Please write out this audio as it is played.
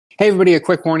Hey everybody, a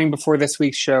quick warning before this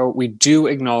week's show. We do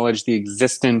acknowledge the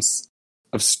existence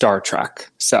of Star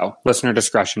Trek, so listener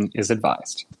discretion is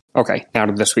advised. Okay, now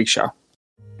to this week's show.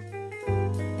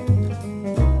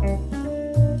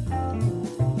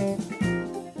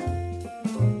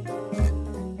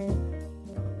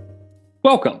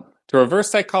 Welcome to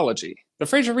Reverse Psychology, the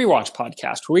Frasier Rewatch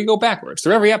podcast, where we go backwards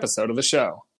through every episode of the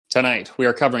show. Tonight, we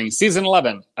are covering Season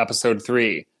 11, Episode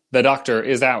 3, The Doctor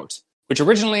is Out, which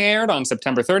originally aired on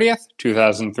September 30th,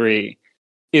 2003.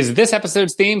 Is this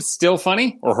episode's theme still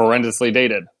funny or horrendously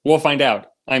dated? We'll find out.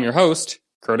 I'm your host,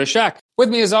 Curtis Scheck. With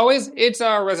me as always, it's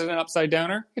our resident upside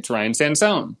downer. It's Ryan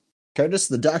Sansone. Curtis,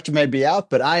 the doctor may be out,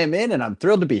 but I am in, and I'm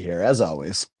thrilled to be here, as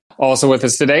always. Also with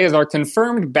us today is our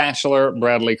confirmed bachelor,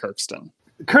 Bradley Kirkston.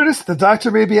 Curtis, the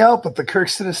doctor may be out, but the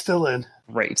Kirkston is still in.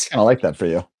 Great. I like that for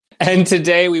you. And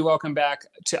today we welcome back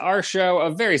to our show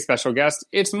a very special guest.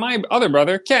 It's my other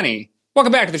brother, Kenny.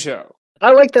 Welcome back to the show.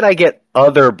 I like that I get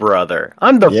other brother.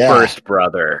 I'm the first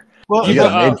brother. Well, you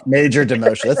got major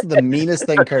demotion. That's the meanest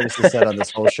thing Curtis has said on this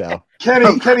whole show. Kenny,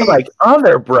 I'm like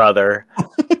other brother.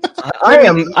 I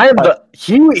am the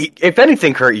if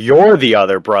anything, Kurt, you're the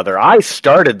other brother. I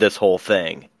started this whole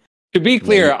thing. To be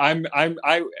clear,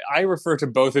 I refer to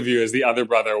both of you as the other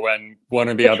brother when one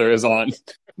or the other is on.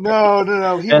 No.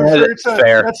 He referred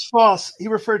to that's false. He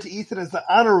referred to Ethan as the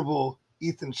honorable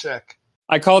Ethan Scheck.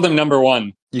 I called him number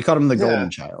one. You called him the golden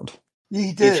child.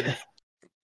 He did.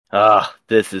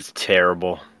 This is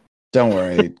terrible. Don't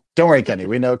worry, Kenny.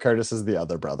 We know Curtis is the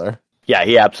other brother. Yeah,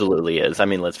 he absolutely is. I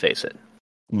mean, let's face it.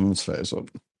 Let's face it.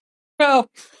 Well,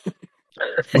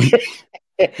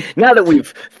 now that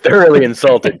we've thoroughly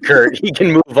insulted Kurt, he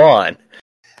can move on.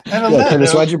 Yeah,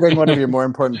 Curtis, why'd you bring one of your more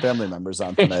important family members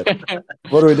on tonight?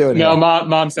 What are we doing no, here?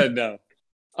 Mom said no.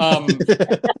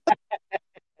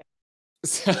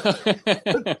 Let's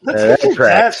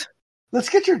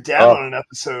get your dad on an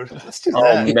episode. Let's do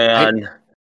that. Oh man,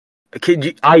 could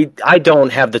you? I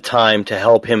don't have the time to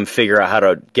help him figure out how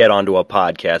to get onto a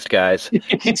podcast, guys.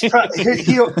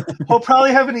 He'll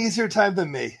probably have an easier time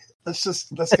than me. Let's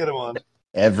get him on.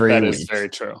 Every that week. Is very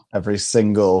true. Every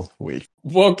single week.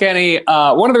 Well, Kenny,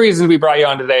 one of the reasons we brought you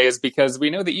on today is because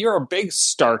we know that you're a big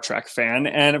Star Trek fan.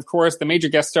 And of course, the major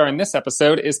guest star in this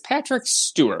episode is Patrick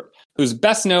Stewart, who's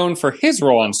best known for his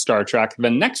role on Star Trek, The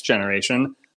Next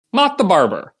Generation, Mott the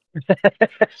Barber.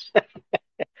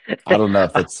 I don't know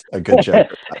if it's a good joke.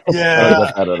 Yeah. I don't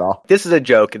like that at all. This is a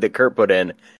joke that Kurt put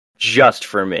in just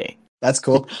for me. That's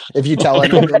cool. If you tell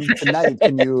anyone tonight,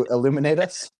 can you illuminate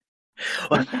us?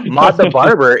 Mott the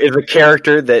Barber is a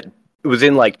character that was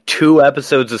in like 2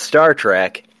 episodes of Star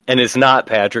Trek and is not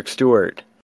Patrick Stewart.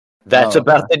 That's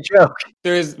about the joke.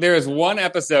 There is one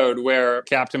episode where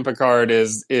Captain Picard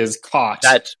is caught.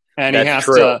 And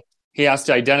he has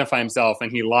to identify himself,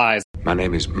 and he lies. My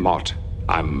name is Mott.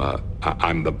 I'm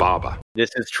the barber.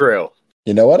 This is true.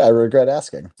 You know what? I regret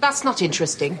asking. That's not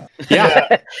interesting.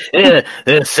 Yeah.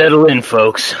 Settle in,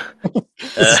 folks.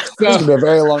 It's going to be a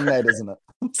very long night, isn't it?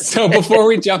 So before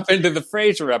we jump into the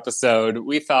Frasier episode,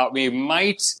 we thought we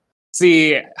might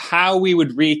see how we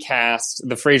would recast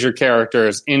the Frasier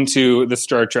characters into the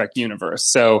Star Trek universe.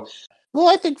 So, well,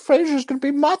 I think Frasier's going to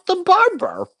be Mott the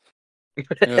Barber.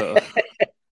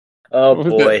 Oh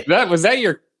boy, was that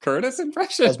your Curtis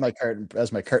impression? That's my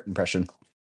Kurt impression.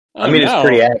 I mean, it's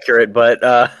pretty accurate, but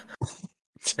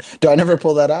do I never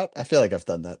pull that out? I feel like I've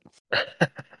done that.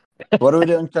 What are we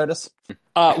doing, Curtis?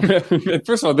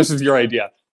 First of all, this is your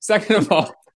idea. Second of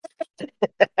all,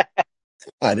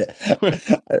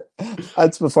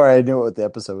 that's before I knew what the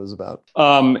episode was about.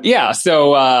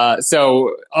 So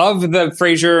of the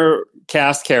Frasier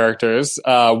cast characters,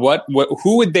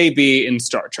 who would they be in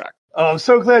Star Trek? Oh, I'm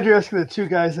so glad you're asking the two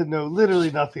guys that know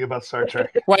literally nothing about Star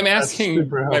Trek. Well, I'm asking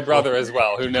my brother as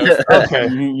well, who knows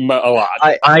a lot.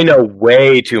 I know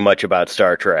way too much about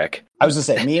Star Trek. I was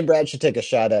going to say, me and Brad should take a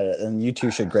shot at it, and you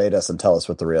two should grade us and tell us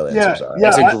what the real answers are.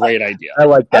 That's a great idea. I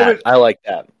like that. I like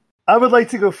that. I would like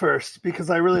to go first,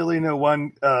 because I really only know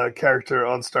one character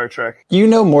on Star Trek. You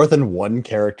know more than one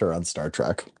character on Star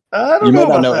Trek. I don't you know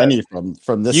may not know that. Any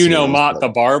from this. You know Mott the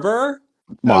Barber?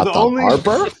 Mott the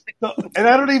Barber? And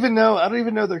I don't even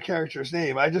know their character's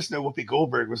name. I just know Whoopi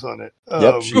Goldberg was on it.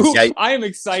 I am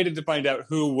excited to find out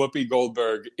who Whoopi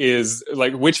Goldberg is,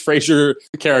 like which Frasier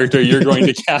character you're going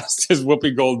to cast as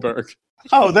Whoopi Goldberg.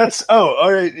 All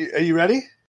right. Are you ready?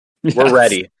 Yes. We're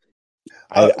ready.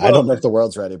 I don't know if the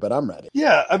world's ready, but I'm ready.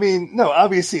 Yeah, I mean, no,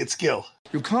 obviously it's Gil.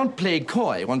 You can't play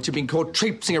coy once you've been caught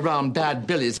traipsing around bad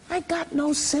billies. I got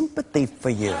no sympathy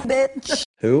for you, bitch.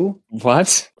 Who?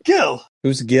 What? Gil.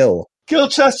 Who's Gil? Gil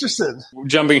Chesterton.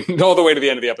 Jumping all the way to the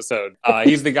end of the episode.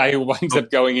 He's the guy who winds up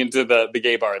going into the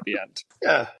gay bar at the end.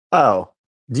 Yeah. Oh.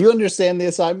 Do you understand the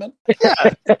assignment?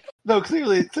 Yeah. No,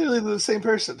 clearly they're the same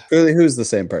person. Clearly, who's the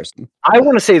same person? I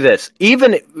want to say this.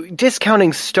 Even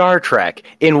discounting Star Trek,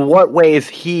 in what way is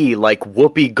he like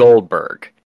Whoopi Goldberg?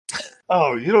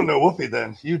 Oh, you don't know Whoopi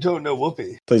then. You don't know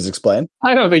Whoopi. Please explain.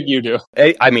 I don't think you do.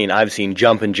 I mean, I've seen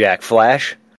Jumpin' Jack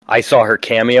Flash. I saw her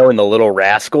cameo in The Little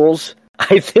Rascals.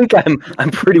 I think I'm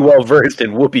pretty well versed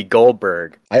in Whoopi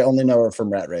Goldberg. I only know her from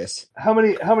Rat Race. How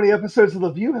many episodes of The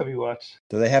View have you watched?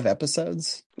 Do they have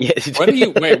episodes? Yeah. What do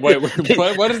you wait?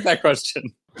 What is that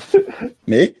question?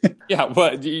 Me? Yeah.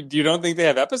 What you don't think they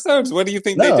have episodes? What do you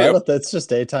think they do? No, that's just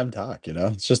daytime talk.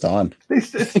 It's just on.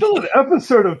 It's still an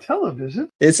episode of television.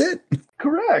 Is it?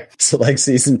 Correct. So like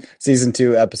season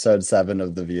 2, episode 7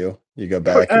 of The View. You go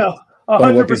back. Oh,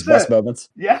 One of Whoopi's best 100%. moments.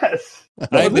 Yes.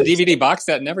 I have the DVD box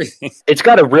set and everything. It's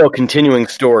got a real continuing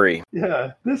story.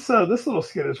 Yeah. This little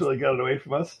skit has really got it away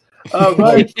from us.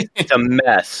 Ryan, It's a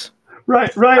mess.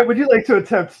 Ryan, would you like to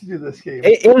attempt to do this game?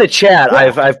 In the chat,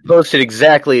 I've posted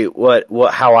exactly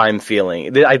how I'm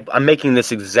feeling. I'm making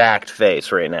this exact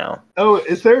face right now. Oh,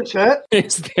 is there a chat?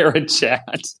 Is there a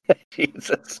chat?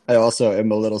 Jesus. I also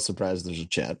am a little surprised there's a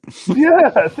chat.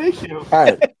 Yeah, thank you. All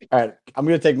right. I'm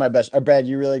going to take my best. Brad,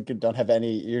 you really don't have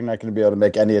any. You're not going to be able to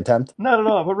make any attempt. Not at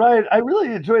all. But Ryan, I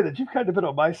really enjoy that you've kind of been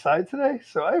on my side today,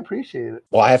 so I appreciate it.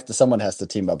 Well, someone has to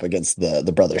team up against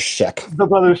the brothers Sheck. The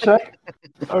brothers Sheck?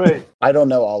 All right. I don't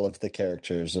know all of the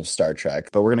characters of Star Trek,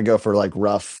 but we're going to go for like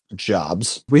rough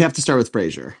jobs. We have to start with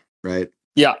Frasier, right?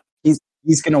 Yeah.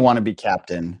 He's going to want to be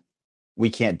captain. We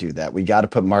can't do that. We got to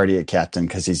put Marty at captain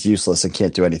because he's useless and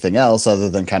can't do anything else other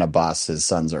than kind of boss his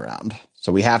sons around.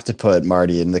 So we have to put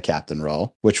Marty in the captain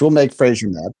role, which will make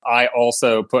Frasier mad. I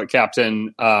also put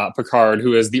Captain Picard,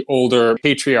 who is the older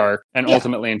patriarch and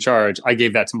ultimately in charge. I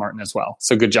gave that to Martin as well.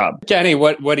 So good job. Kenny,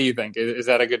 what do you think? Is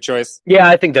that a good choice? Yeah,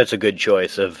 I think that's a good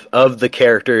choice. Of the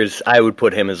characters, I would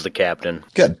put him as the captain.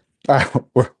 Good. All right,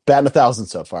 we're batting 1,000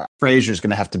 so far. Frasier's going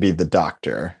to have to be the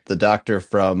Doctor. The Doctor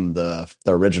from the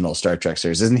original Star Trek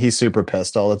series. Isn't he super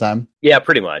pissed all the time? Yeah,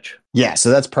 pretty much. Yeah,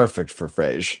 so that's perfect for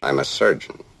Frasier. I'm a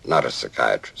surgeon, not a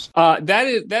psychiatrist.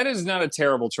 That is not a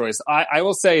terrible choice. I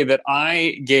will say that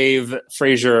I gave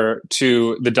Frasier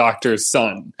to the Doctor's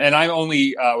son, and I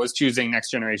only was choosing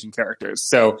Next Generation characters.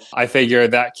 So I figure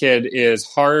that kid is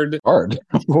hard. Hard?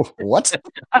 What?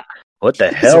 What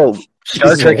the hell?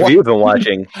 Star Trek have you been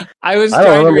watching? I don't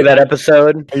remember that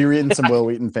episode. Are you reading some Will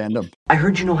Wheaton fandom? I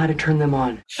heard you know how to turn them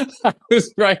on. I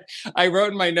was right. I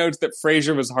wrote in my notes that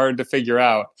Frasier was hard to figure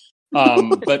out.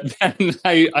 But then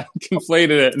I conflated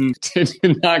it and it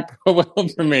did not go well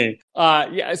for me.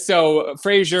 So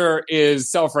Frasier is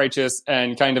self-righteous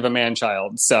and kind of a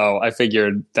man-child. So I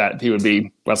figured that he would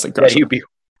be Wesley Crusher. Yeah, he'd be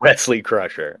Wesley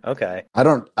Crusher. Okay. I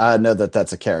don't know that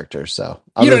that's a character, so...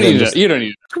 You don't need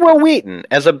it. Will Wheaton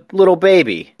as a little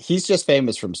baby. He's just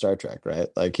famous from Star Trek, right?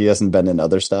 Like, he hasn't been in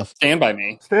other stuff. Stand By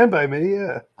Me. Stand By Me,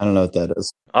 yeah. I don't know what that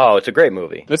is. Oh, it's a great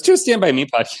movie. Let's do a Stand By Me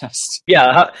podcast.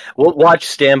 Yeah, we'll watch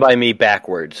Stand By Me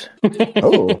backwards.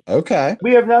 Oh, okay.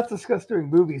 We have not discussed doing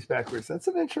movies backwards. That's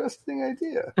an interesting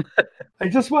idea. I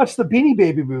just watched the Beanie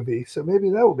Baby movie, so maybe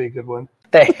that will be a good one.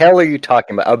 The hell are you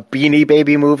talking about? A Beanie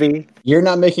Baby movie? You're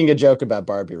not making a joke about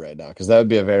Barbie right now, because that would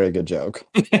be a very good joke.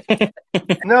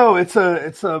 No, it's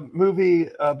a movie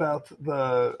about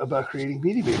creating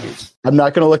Beanie Babies. I'm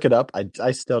not going to look it up.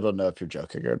 I still don't know if you're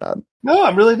joking or not. No,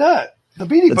 I'm really not. The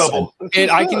Beanie Bubble.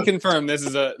 I can confirm this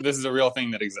is a real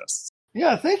thing that exists.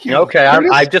 Yeah, thank you. Okay,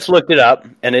 I just looked it up,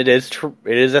 and it is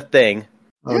it is a thing.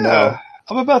 Oh, yeah, no.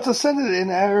 I'm about to send it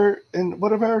in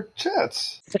one of our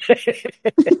chats.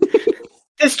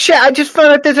 This chat, I just found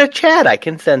out there's a chat I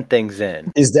can send things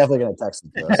in. He's definitely going to text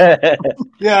it to us.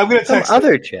 Yeah, I'm going to text Some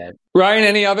other chat. Ryan,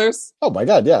 any others? Oh my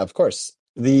God, yeah, of course.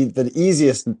 The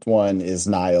easiest one is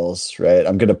Niles, right?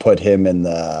 I'm going to put him in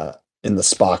the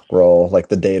Spock role, like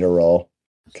the Data role,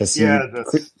 because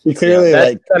he clearly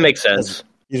that makes sense.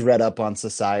 He's read up on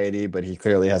society, but he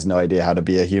clearly has no idea how to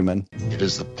be a human. It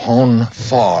is the Pon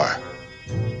Far.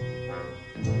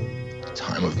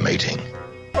 Time of mating.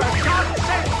 For God's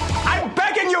sake, I'm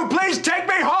begging you, please take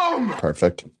me home!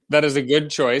 Perfect. That is a good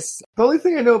choice. The only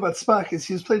thing I know about Spock is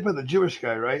he was played by the Jewish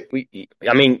guy, right?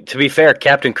 I mean, to be fair,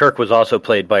 Captain Kirk was also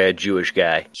played by a Jewish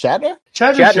guy. Shatner?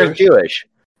 Shatner's Jewish.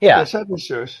 Yeah. Shatner's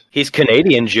Jewish. He's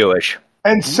Canadian Jewish.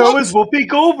 And so is Whoopi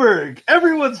Goldberg.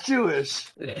 Everyone's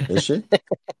Jewish. Is she?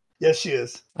 Yes, she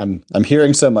is. I'm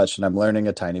hearing so much, and I'm learning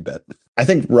a tiny bit. I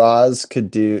think Roz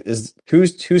could do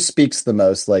who speaks the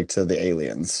most like to the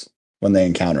aliens when they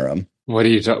encounter them. What are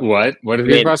you? What is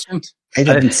your question? I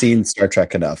haven't seen Star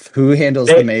Trek enough. Who handles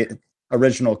the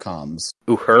original comms?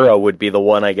 Uhura would be the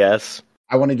one, I guess.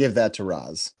 I want to give that to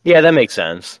Roz. Yeah, that makes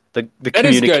sense. The That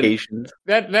communications. is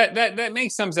good. That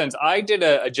makes some sense. I did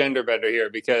a gender bender here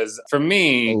because for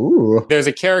me, Ooh. there's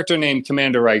a character named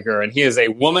Commander Riker, and he is a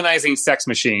womanizing sex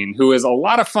machine who is a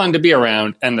lot of fun to be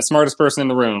around and the smartest person in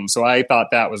the room. So I thought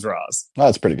that was Roz. Oh,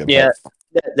 that's pretty good. Yeah.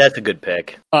 That's a good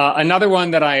pick. Another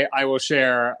one that I will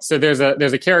share. So there's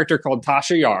a character called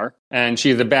Tasha Yar, and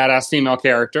she's a badass female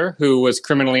character who was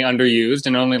criminally underused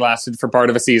and only lasted for part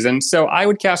of a season. So I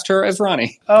would cast her as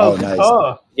Ronnie. Oh, nice.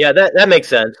 Oh. Yeah, that makes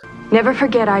sense. Never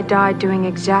forget I died doing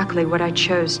exactly what I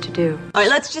chose to do. All right,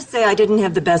 let's just say I didn't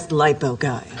have the best lipo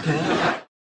guy, okay?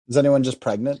 Is anyone just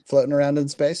pregnant floating around in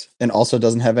space and also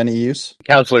doesn't have any use?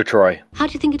 Counselor Troy. How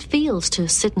do you think it feels to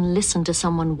sit and listen to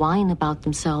someone whine about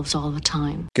themselves all the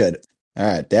time? Good. All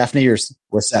right, Daphne,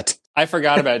 we're set. I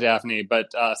forgot about Daphne,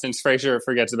 but since Frasier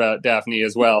forgets about Daphne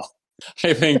as well,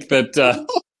 I think that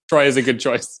Troy is a good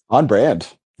choice. On brand.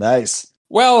 Nice.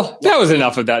 Well, that was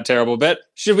enough of that terrible bit.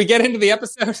 Should we get into the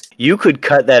episode? You could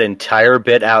cut that entire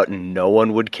bit out and no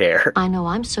one would care. I know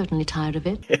I'm certainly tired of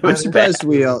it. I'm surprised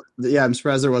I'm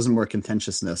surprised there wasn't more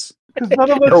contentiousness. Because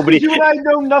none of us, you and I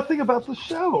know nothing about the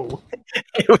show.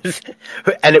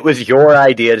 It was your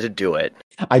idea to do it.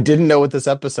 I didn't know what this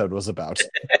episode was about.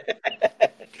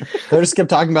 They just kept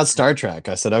talking about Star Trek.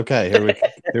 I said, okay,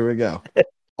 here we go.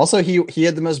 Also, he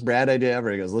had the most Brad idea ever.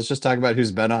 He goes, let's just talk about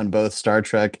who's been on both Star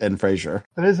Trek and Frasier.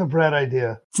 That is a Brad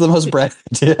idea. It's the most Brad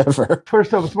idea ever.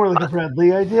 First off, it's more like a Brad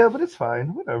Lee idea, but it's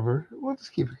fine. Whatever. We'll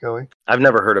just keep it going. I've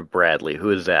never heard of Bradley.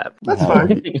 Who is that? That's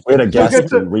fine. We had a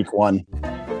guest in week 1.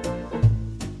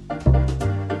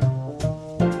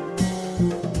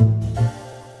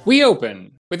 We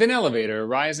open with an elevator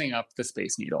rising up the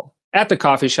Space Needle. At the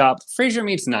coffee shop, Frasier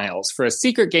meets Niles for a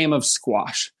secret game of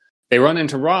squash. They run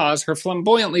into Roz, her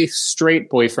flamboyantly straight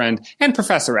boyfriend, and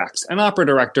Professor X, an opera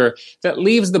director that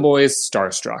leaves the boys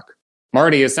starstruck.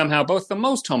 Marty is somehow both the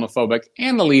most homophobic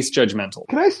and the least judgmental.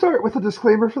 Can I start with a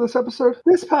disclaimer for this episode?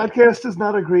 This podcast does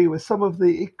not agree with some of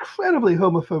the incredibly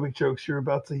homophobic jokes you're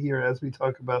about to hear as we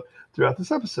talk about throughout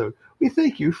this episode. We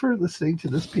thank you for listening to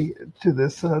this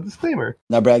disclaimer.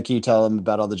 Now, Brad, can you tell them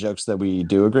about all the jokes that we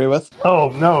do agree with?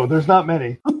 Oh, no, there's not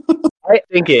many. I'm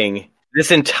thinking this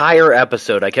entire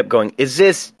episode, I kept going, is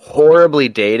this horribly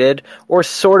dated or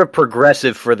sort of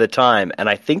progressive for the time? And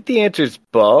I think the answer is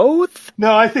both.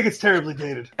 No, I think it's terribly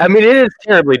dated. I mean, it is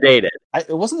terribly dated.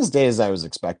 It wasn't as dated as I was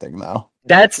expecting, though.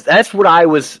 That's what I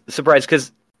was surprised,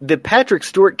 because the Patrick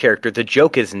Stewart character, the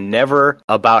joke is never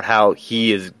about how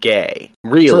he is gay.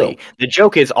 Really. True. The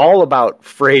joke is all about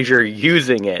Frasier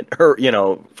using it, or,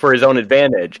 for his own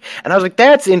advantage. And I was like,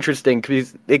 that's interesting,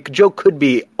 because the joke could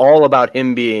be all about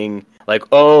him being like,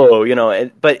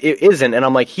 but it isn't. And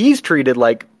I'm like, he's treated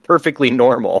like perfectly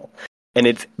normal. And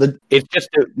it's just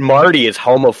that Marty is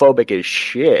homophobic as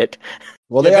shit.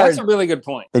 Well, that's a really good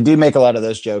point. They do make a lot of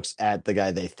those jokes at the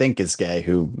guy they think is gay,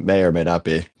 who may or may not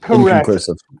be. Correct.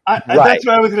 Inconclusive. Right. That's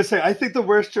what I was going to say. I think the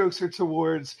worst jokes are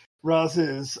towards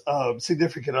Roz's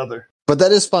significant other. But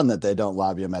that is fun that they don't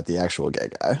lobby him at the actual gay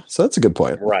guy. So that's a good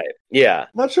point. Right. Yeah.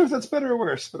 Not sure if that's better or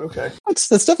worse, but okay. That's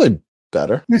definitely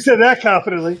better. You said that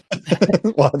confidently.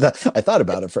 Well, I thought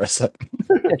about it for a second.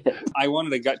 I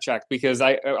wanted a gut check because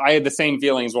I had the same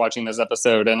feelings watching this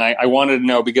episode, and I wanted to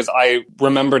know because I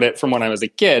remembered it from when I was a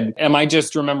kid. Am I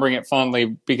just remembering it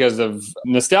fondly because of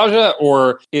nostalgia,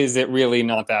 or is it really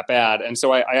not that bad? And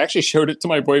so I actually showed it to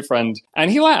my boyfriend,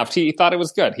 and he laughed. He thought it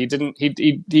was good. He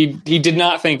did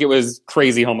not think it was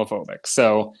crazy homophobic.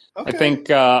 So okay. I think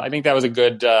that was a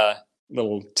good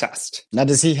little test. Now,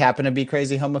 does he happen to be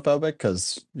crazy homophobic?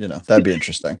 Because, that'd be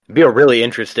interesting. It'd be a really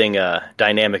interesting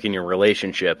dynamic in your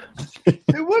relationship. It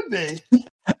would be.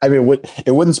 I mean,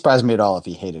 it wouldn't surprise me at all if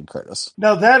he hated Curtis.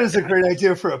 Now, that is a great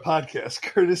idea for a podcast.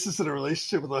 Curtis is in a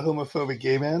relationship with a homophobic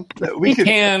gay man.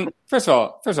 First of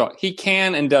all, he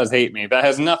can and does hate me. That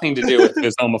has nothing to do with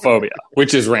his homophobia,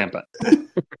 which is rampant.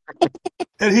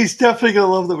 And he's definitely going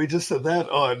to love that we just said that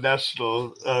on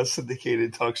national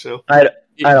syndicated talk show.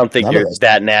 I don't think you're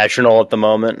that national at the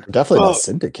moment. Definitely not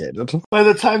syndicated. By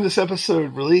the time this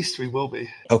episode released, we will be.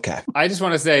 Okay. I just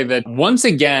want to say that once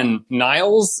again,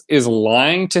 Niles is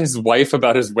lying to his wife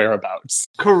about his whereabouts.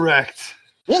 Correct.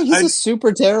 Yeah, he's a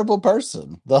super terrible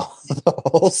person the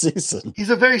whole season. He's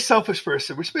a very selfish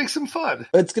person, which makes him fun.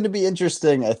 It's going to be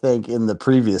interesting, I think, in the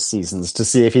previous seasons to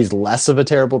see if he's less of a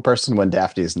terrible person when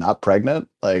Daphne is not pregnant.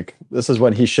 Like, this is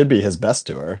when he should be his best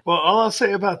to her. Well, all I'll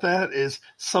say about that is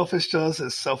selfish does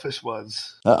as selfish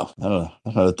was. Oh, I don't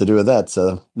know what to do with that,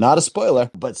 so not a spoiler.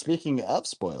 But speaking of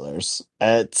spoilers,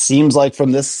 it seems like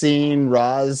from this scene,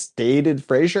 Roz dated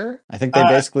Frasier. I think they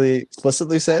basically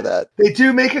explicitly say that. They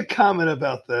do make a comment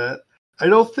about that. I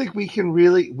don't think we can't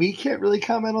really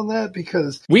comment on that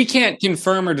because we can't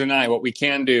confirm or deny. What we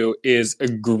can do is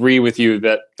agree with you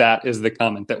that is the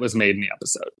comment that was made in the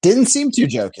episode. Didn't seem too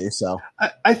jokey, so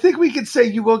I think we could say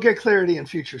you will get clarity in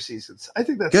future seasons. I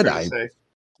think that's good. Fair to say.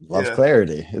 Love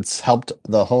clarity. It's helped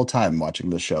the whole time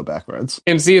watching the show backwards.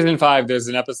 In season 5, there's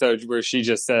an episode where she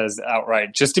just says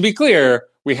outright, just to be clear,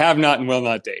 we have not and will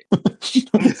not date.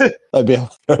 That'd be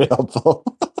very helpful.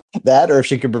 That, or if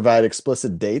she could provide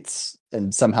explicit dates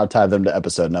and somehow tie them to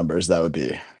episode numbers, that would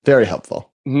be very helpful.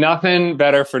 Nothing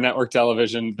better for network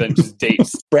television than just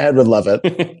dates. Brad would love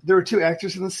it. There were 2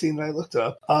 actors in the scene that I looked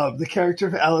up. The character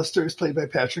of Alistair is played by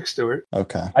Patrick Stewart.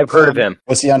 Okay. I've heard of him.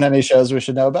 Was he on any shows we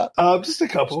should know about? Just a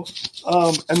couple.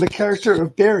 And the character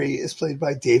of Barry is played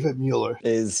by David Mueller.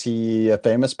 Is he a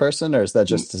famous person, or is that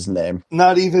just his name?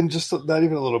 Not even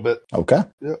a little bit. Okay.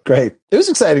 Yep. Great. It was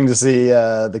exciting to see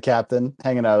the captain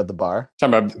hanging out at the bar.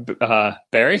 Talking about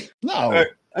Barry? No.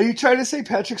 Are you trying to say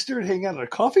Patrick Stewart hanging out at a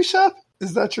coffee shop?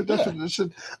 Is that your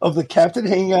definition of the captain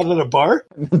hanging out at a bar?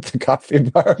 The coffee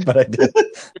bar, but I did.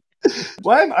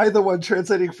 Why am I the one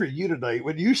translating for you tonight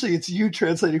when usually it's you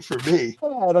translating for me?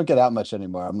 I don't get out much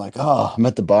anymore. I'm like, I'm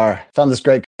at the bar. Found this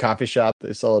great coffee shop.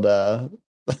 They sold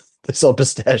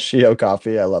pistachio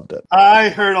coffee. I loved it. I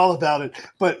heard all about it,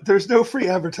 but there's no free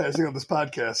advertising on this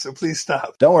podcast, so please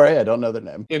stop. Don't worry, I don't know their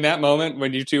name. In that moment,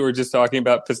 when you two were just talking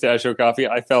about pistachio coffee,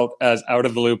 I felt as out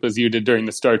of the loop as you did during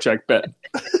the Star Trek bit.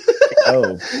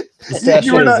 Oh,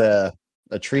 pistachio is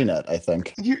a tree nut, I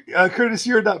think. Curtis,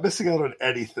 you're not missing out on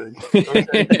anything.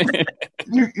 Okay?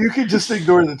 you can just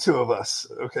ignore the 2 of us,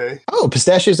 okay? Oh,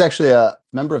 pistachio is actually a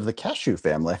member of the cashew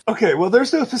family. Okay, well,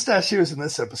 there's no pistachios in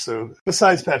this episode,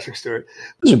 besides Patrick Stewart.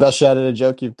 What's your best shot at a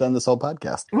joke you've done this whole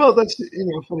podcast? Well, that's,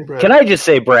 funny, Brad. Can I just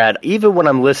say, Brad, even when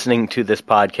I'm listening to this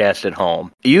podcast at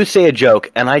home, you say a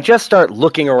joke, and I just start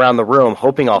looking around the room,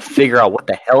 hoping I'll figure out what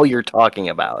the hell you're talking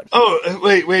about. Oh,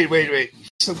 wait.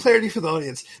 Some clarity for the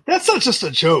audience. That's not just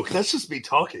a joke. That's just me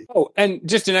talking. Oh, and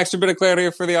just an extra bit of clarity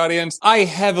for the audience. I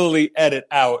heavily edit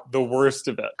out the worst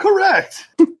of it. Correct.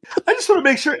 I just want to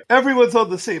make sure everyone's on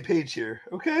the same page here,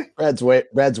 okay?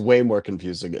 Brad's way more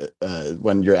confusing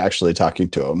when you're actually talking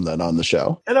to him than on the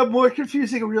show. And I'm more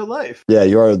confusing in real life. Yeah,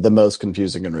 you are the most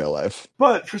confusing in real life.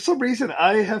 But for some reason,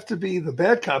 I have to be the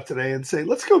bad cop today and say,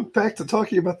 let's go back to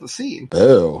talking about the scene.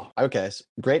 Oh, okay.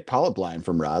 Great polyp line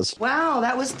from Roz. Wow,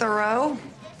 that was thorough.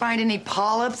 Find any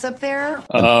polyps up there?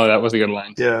 Oh, that was a good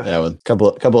line. Yeah, with a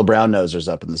couple of brown nosers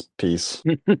up in this piece.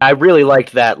 I really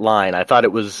liked that line. I thought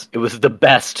it was the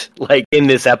best, like, in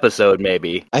this episode,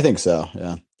 maybe. I think so,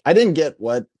 yeah. I didn't get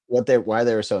why they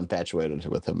were so infatuated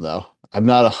with him, though. I'm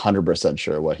not 100%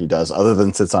 sure what he does other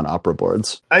than sits on opera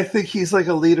boards. I think he's like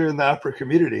a leader in the opera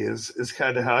community is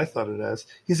kind of how I thought it as.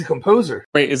 He's a composer.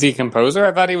 Wait, is he a composer?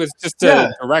 I thought he was just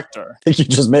a director. I think you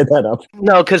just made that up.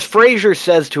 No, because Frasier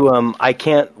says to him, I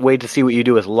can't wait to see what you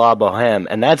do with La Boheme,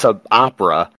 and that's an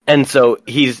opera. And so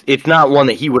it's not one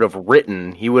that he would have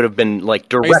written. He would have been, like,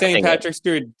 directing. Are you saying Patrick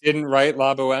Stewart didn't write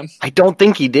La Boheme? I don't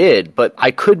think he did, but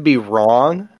I could be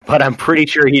wrong. But I'm pretty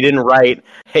sure he didn't write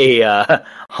a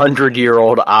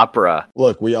 100-year-old opera.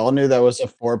 Look, we all knew that was a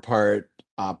 4-part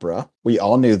opera. We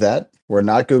all knew that. We're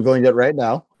not Googling it right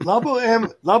now. La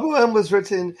Boheme was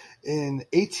written in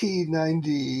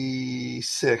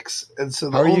 1896. And so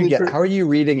how are you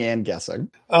reading and guessing?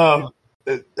 Long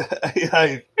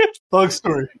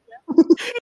story.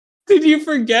 Did you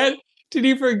forget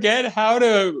how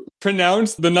to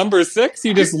pronounce the number 6?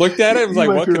 You just looked at it and was like,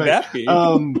 what could that be?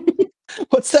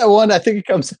 What's that one? I think it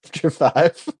comes after 5.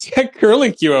 That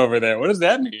curlicue over there. What does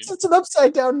that mean? It's an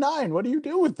upside down 9. What do you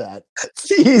do with that? It's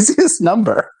the easiest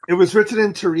number. It was written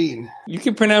in Turin. You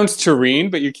can pronounce Turin,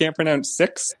 but you can't pronounce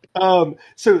 6?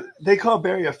 So they call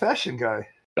Barry a fashion guy.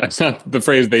 That's not the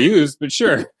phrase they use, but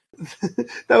sure.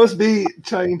 That was me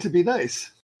trying to be nice.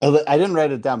 I didn't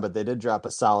write it down, but they did drop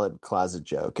a solid closet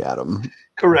joke at him.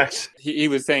 Correct. He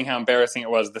was saying how embarrassing it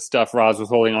was, the stuff Roz was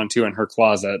holding on to in her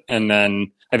closet. And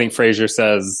then I think Frasier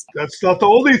says... That's not the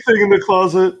only thing in the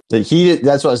closet. That's what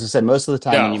I was going to say. Most of the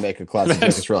time when you make a closet joke,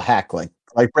 it's real hackling.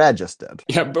 Like Brad just did.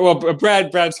 Yeah, but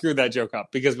Brad screwed that joke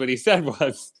up because what he said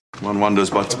was... One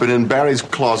wonders what's been in Barry's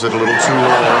closet a little too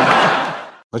long.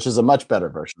 which is a much better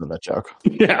version of that joke.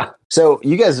 Yeah. So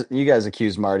you guys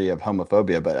accuse Marty of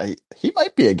homophobia, but he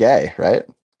might be a gay, right?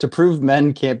 To prove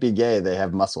men can't be gay, they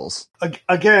have muscles.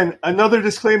 Again, another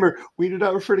disclaimer: we do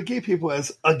not refer to gay people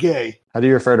as a gay. How do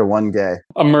you refer to one gay?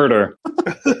 A murder.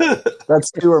 That's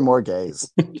 2 or more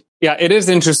gays. Yeah, it is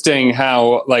interesting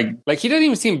how, like he doesn't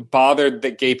even seem bothered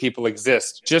that gay people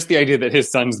exist. Just the idea that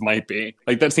his sons might be.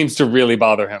 Like, that seems to really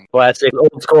bother him. Classic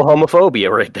old school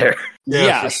homophobia right there. Yeah,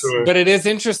 yes, for sure. But it is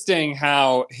interesting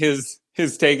how his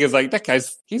take is like, that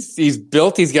guy's, he's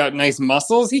built, he's got nice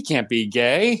muscles, he can't be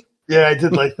gay. Yeah, I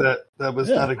did like that. That was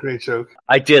not a great joke.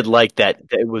 I did like that.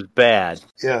 It was bad.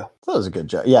 Yeah. That was a good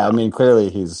joke. Yeah, I mean, clearly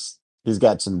he's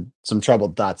got some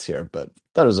troubled thoughts here, but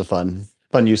that was a fun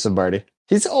use of Marty.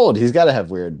 He's old. He's got to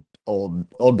have weird old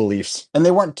beliefs, and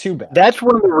they weren't too bad. That's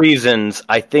one of the reasons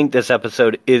I think this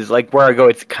episode is like where I go.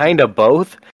 It's kind of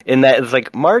both. In that it's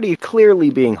like Marty clearly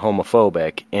being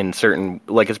homophobic in certain,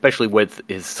 like especially with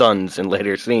his sons in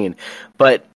later scene,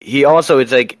 but he also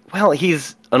it's like, well,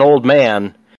 he's an old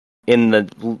man in the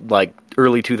like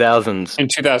early 2000s. In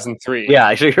 2003.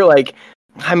 Yeah, so you're like,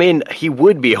 I mean, he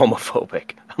would be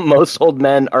homophobic. Most old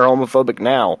men are homophobic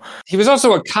now. He was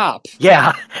also a cop.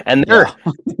 Yeah, and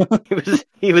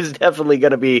he was definitely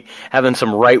going to be having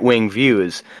some right-wing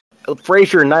views.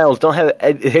 Frasier and Niles don't have,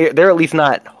 they're at least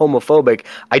not homophobic.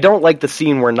 I don't like the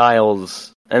scene where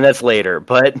Niles, and that's later,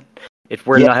 but it's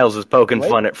where Niles is poking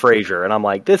fun at Frasier, and I'm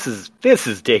like, this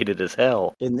is dated as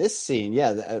hell. In this scene,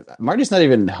 Marty's not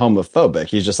even homophobic.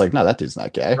 He's just like, no, that dude's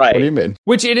not gay. Right. What do you mean?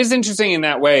 Which it is interesting in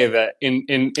that way that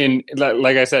in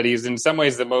like I said, he's in some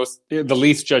ways the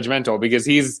least judgmental because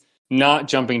he's not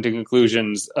jumping to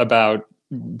conclusions about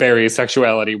Barry's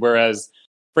sexuality, whereas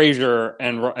Frasier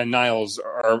and Niles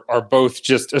are both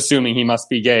just assuming he must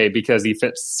be gay because he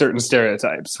fits certain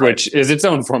stereotypes, which is its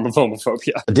own form of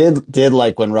homophobia. I did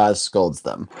like when Roz scolds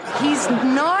them. He's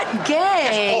not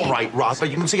gay. All right, Roz, but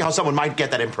you can see how someone might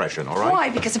get that impression, all right? Why?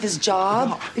 Because of his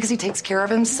job? Because he takes care of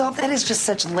himself? That is just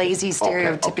such lazy,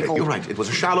 stereotypical... Okay, you're right. It was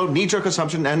a shallow, knee-jerk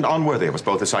assumption and unworthy of us,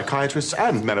 both as psychiatrists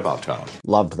and men about town.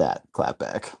 Loved that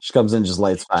clapback. She comes in, just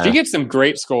lights fire. She gets some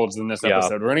great scolds in this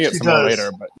episode. We're going to get some more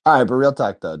later. But all right, but real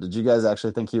talk, though. Did you guys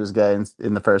actually think he was gay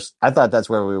in the first? I thought that's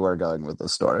where we were going with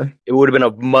this story. It would have been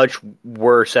a much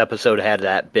worse episode had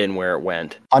that been where it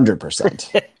went.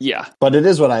 100%. Yeah. But it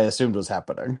is what I assumed was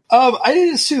happening. I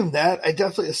didn't assume that. I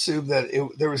definitely assumed that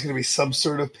there was going to be some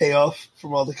sort of payoff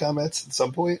from all the comments at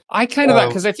some point. I kind of thought,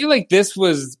 because I feel like this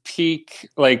was peak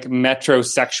like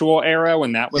metrosexual era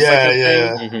when that was like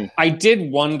a thing. Mm-hmm. I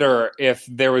did wonder if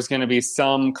there was going to be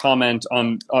some comment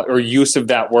on or use of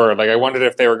that word. Like I wondered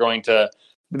if they were going to.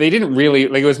 They didn't really,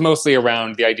 like, it was mostly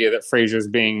around the idea that Frasier's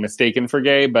being mistaken for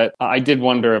gay, but I did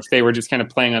wonder if they were just kind of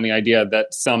playing on the idea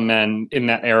that some men in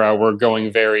that era were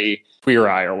going very queer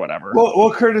eye or whatever.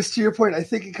 Well, Curtis, to your point, I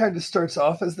think it kind of starts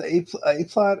off as the A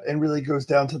plot and really goes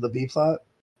down to the B plot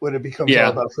when it becomes all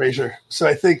about Frasier. So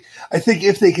I think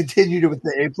if they continued it with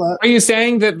the A plot. Are you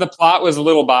saying that the plot was a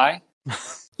little bi?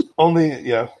 Only,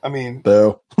 yeah. I mean,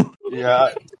 boo.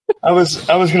 Yeah, I was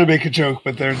going to make a joke,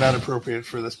 but they're not appropriate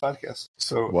for this podcast.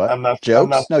 So what? I'm not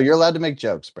jokes. No, you're allowed to make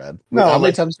jokes, Brad. No, how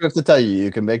many times do we have to tell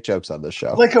you can make jokes on this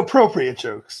show? Like appropriate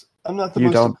jokes. I'm not the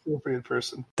most appropriate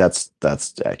person. That's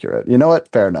accurate. You know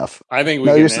what? Fair enough. I think we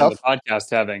can end the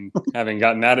podcast having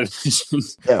gotten that attention.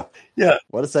 Yeah.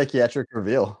 What a psychiatric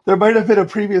reveal. There might have been a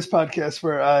previous podcast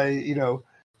where I,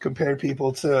 compared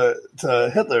people to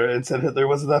Hitler and said Hitler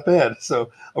wasn't that bad. So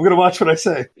I'm going to watch what I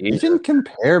say. You didn't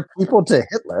compare people to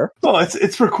Hitler. Oh,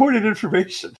 it's recorded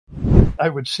information. I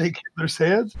would shake Hitler's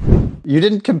hand. You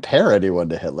didn't compare anyone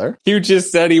to Hitler. You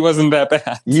just said he wasn't that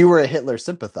bad. You were a Hitler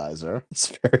sympathizer.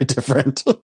 It's very different.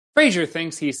 Frasier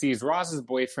thinks he sees Roz's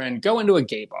boyfriend go into a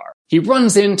gay bar. He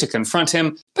runs in to confront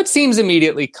him, but seems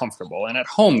immediately comfortable and at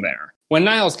home there. When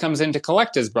Niles comes in to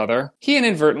collect his brother, he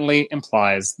inadvertently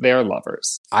implies they are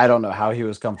lovers. I don't know how he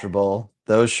was comfortable.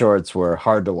 Those shorts were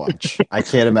hard to watch. I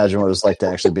can't imagine what it was like to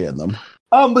actually be in them.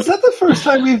 Was that the first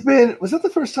time was that the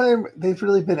first time they've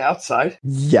really been outside?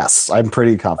 Yes, I'm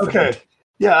pretty confident. Okay.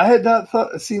 Yeah, I had not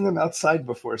seen them outside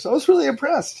before, so I was really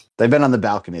impressed. They've been on the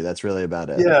balcony. That's really about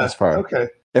it. Yeah. As far. Okay.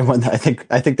 And when I think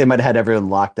they might have had everyone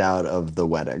locked out of the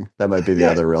wedding. That might be the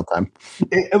other real time.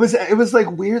 It was like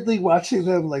weirdly watching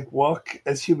them like walk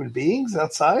as human beings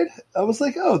outside. I was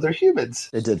like, oh, they're humans.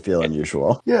 It did feel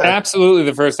unusual. Yeah, absolutely.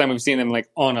 The first time we've seen them like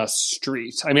on a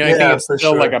street. I mean, I think it's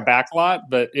still like a backlot,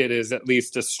 but it is at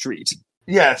least a street.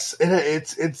 Yes, and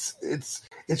it's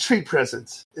street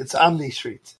presence. It's omni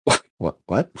street.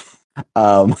 What?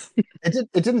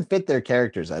 It didn't fit their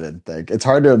characters, I didn't think. It's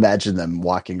hard to imagine them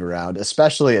walking around,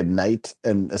 especially at night.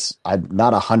 And I'm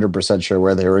not 100% sure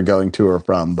where they were going to or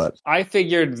from, but I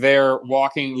figured they're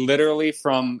walking literally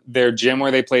from their gym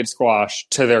where they played squash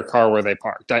to their car where they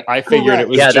parked. I figured it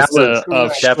was just a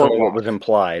definitely short what was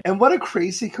implied. And what a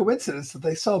crazy coincidence that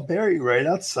they saw Barry right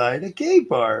outside a gay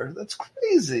bar. That's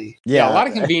crazy. Yeah, a lot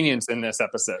of convenience in this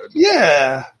episode.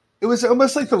 Yeah. It was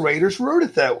almost like the writers wrote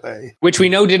it that way. Which we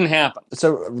know didn't happen.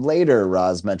 So later,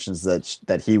 Roz mentions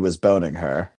that he was boning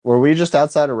her. Were we just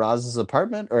outside of Roz's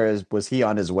apartment, or was he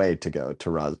on his way to go to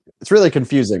Roz? It's really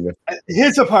confusing.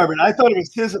 His apartment. I thought it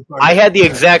was his apartment. I had the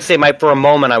exact same. For a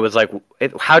moment, I was like,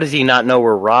 how does he not know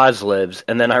where Roz lives?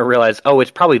 And then I realized, oh,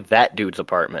 it's probably that dude's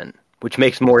apartment, which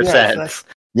makes more sense.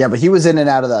 Yeah, but he was in and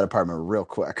out of that apartment real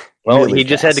quick. Well, he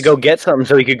just had to go get something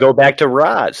so he could go back to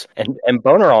Roz and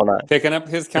bone her all night. Picking up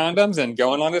his condoms and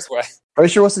going on his way.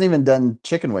 Frasier wasn't even done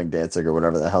chicken wing dancing or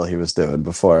whatever the hell he was doing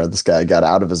before this guy got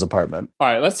out of his apartment. All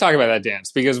right, let's talk about that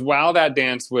dance, because while that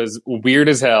dance was weird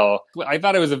as hell, I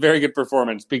thought it was a very good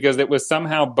performance because it was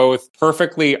somehow both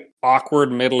perfectly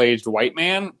awkward middle-aged white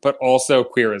man, but also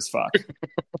queer as fuck.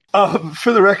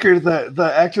 For the record,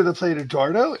 the actor that played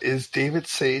Eduardo is David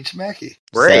Sage Mackey.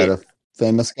 Great. Is that a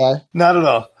famous guy? Not at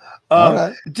all.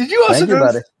 Right. Did you also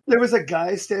notice buddy. there was a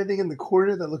guy standing in the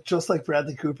corner that looked just like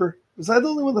Bradley Cooper? Was I the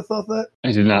only one that thought that?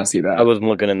 I did not see that. I wasn't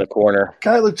looking in the corner.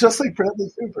 Guy looked just like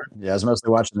Bradley Cooper. Yeah, I was mostly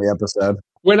watching the episode.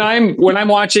 When I'm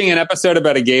watching an episode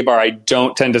about a gay bar, I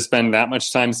don't tend to spend that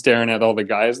much time staring at all the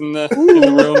guys in the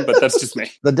room, but that's just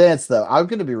me. The dance, though, I'm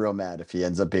going to be real mad if he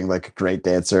ends up being like a great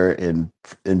dancer in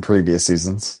previous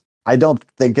seasons. I don't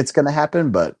think it's going to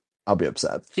happen, but I'll be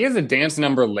upset. He has a dance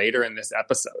number later in this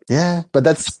episode. Yeah, but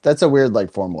that's a weird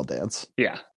like formal dance.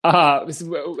 Yeah.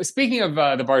 Speaking of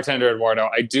the bartender Eduardo,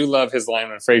 I do love his line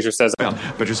when Frasier says, "Well,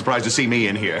 but you're surprised to see me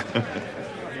in here."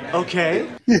 Okay.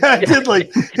 Yeah, I did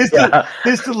like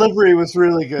his delivery was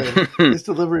really good. His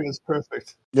delivery was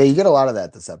perfect. Yeah, you get a lot of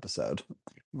that this episode.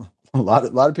 A lot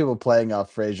of people playing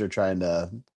off Frasier trying to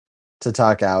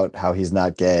talk out how he's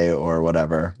not gay or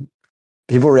whatever.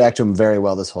 People react to him very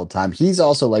well this whole time. He's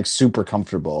also like super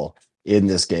comfortable in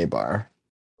this gay bar,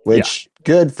 which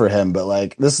good for him. But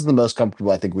like, this is the most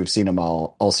comfortable I think we've seen him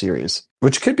all series,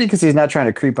 which could be because he's not trying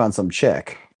to creep on some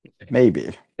chick.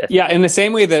 Maybe. Yeah, in the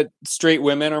same way that straight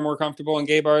women are more comfortable in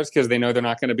gay bars because they know they're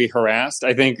not going to be harassed.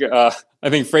 I think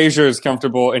Frasier is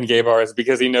comfortable in gay bars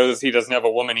because he knows he doesn't have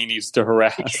a woman he needs to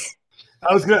harass.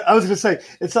 I was gonna say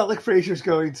it's not like Frasier's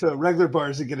going to regular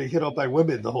bars and getting hit up by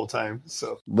women the whole time.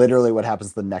 So literally, what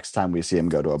happens the next time we see him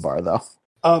go to a bar, though?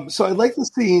 So I like the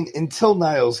scene until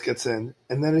Niles gets in,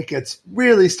 and then it gets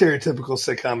really stereotypical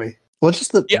sitcom-y. Well,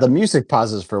 just the music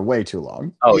pauses for way too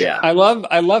long. Oh yeah, I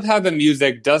love how the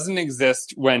music doesn't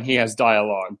exist when he has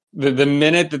dialogue. The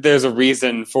minute that there's a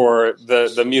reason for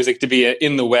the music to be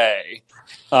in the way,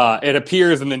 it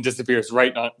appears and then disappears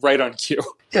right on cue.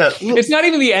 Yeah, it's not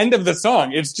even the end of the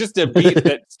song. It's just a beat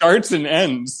that starts and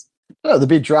ends. Oh, the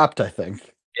beat dropped, I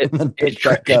think.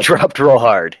 It dropped real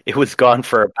hard. It was gone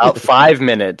for about 5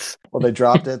 minutes. Well, they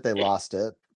dropped it, they lost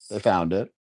it, they found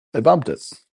it, they bumped it.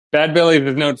 Bad Billies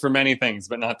is known for many things,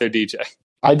 but not their DJ.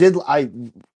 I did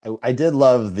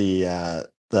love the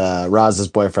Roz's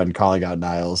boyfriend calling out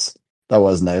Niles. That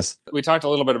was nice. We talked a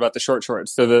little bit about the short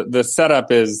shorts. So the setup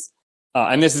is,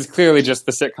 and this is clearly just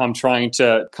the sitcom trying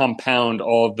to compound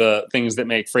all of the things that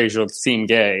make Frasier seem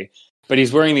gay. But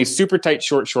he's wearing these super tight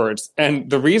short shorts, and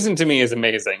the reason to me is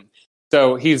amazing.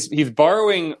 So he's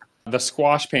borrowing the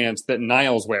squash pants that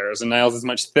Niles wears, and Niles is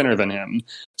much thinner than him,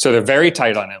 so they're very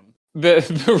tight on him.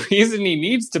 The reason he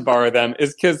needs to borrow them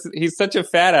is because he's such a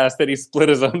fat ass that he split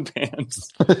his own pants.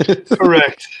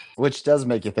 Correct. Which does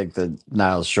make you think that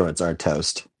Niles' shorts are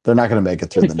toast. They're not going to make it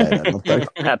through the night, I don't think.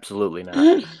 Absolutely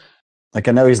not. Like,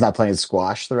 I know he's not playing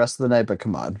squash the rest of the night, but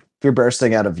come on. If you're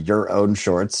bursting out of your own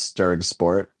shorts during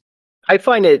sport. I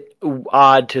find it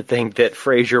odd to think that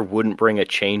Frasier wouldn't bring a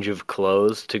change of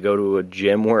clothes to go to a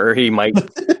gym where he might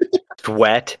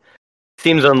sweat.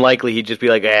 Seems unlikely he'd just be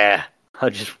like, I'll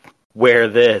just wear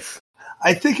this.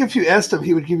 I think if you asked him,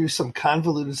 he would give you some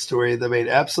convoluted story that made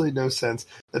absolutely no sense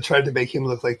that tried to make him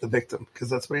look like the victim, because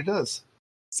that's what he does.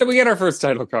 So we get our first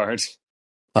title card.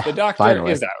 The Doctor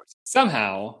finally. is out.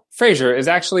 Somehow, Frasier is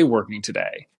actually working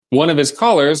today. One of his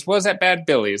callers was at Bad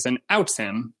Billy's and outs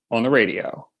him on the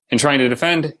radio. In trying to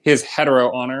defend his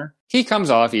hetero honor, he comes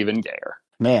off even gayer.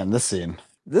 Man, this scene.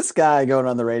 This guy going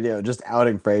on the radio just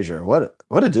outing Frasier.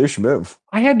 What a douche move.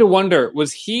 I had to wonder,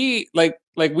 was he like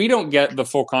we don't get the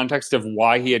full context of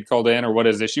why he had called in or what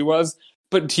his issue was,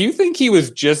 But do you think he was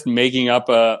just making up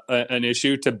an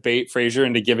issue to bait Frasier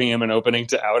into giving him an opening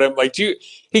to out him? Like,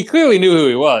 he clearly knew who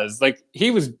he was. Like,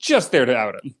 he was just there to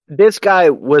out him. This guy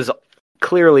was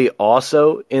clearly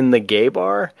also in the gay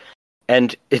bar,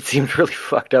 and it seemed really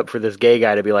fucked up for this gay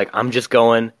guy to be like, I'm just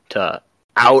going to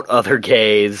out other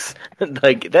gays.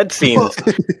 Like, that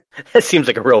seems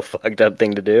like a real fucked up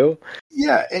thing to do.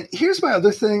 Yeah, and here's my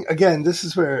other thing. Again, this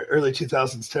is where early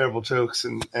 2000s terrible jokes,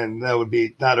 and that would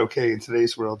be not okay in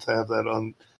today's world to have that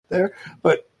on there.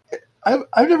 But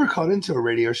I've never called into a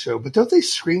radio show, but don't they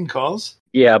screen calls?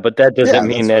 Yeah, but that doesn't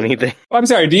mean anything. I'm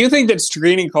sorry, do you think that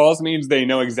screening calls means they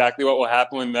know exactly what will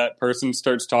happen when that person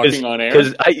starts talking on air?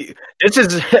 Because this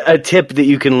is a tip that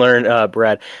you can learn,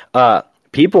 Brad.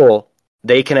 People,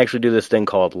 they can actually do this thing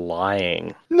called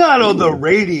lying. Not on the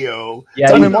radio. Yeah,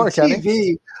 Tell me more, on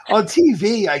TV. On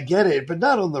TV, I get it, but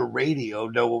not on the radio.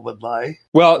 No one would lie.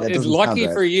 Well, it's lucky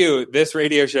for you, this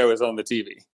radio show is on the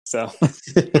TV. So,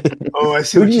 oh, I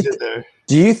see what you did there.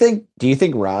 Do you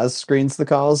think Roz screens the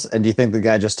calls, and do you think the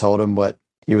guy just told him what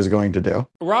he was going to do?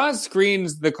 Roz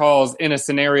screens the calls in a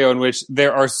scenario in which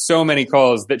there are so many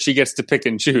calls that she gets to pick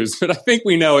and choose. But I think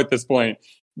we know at this point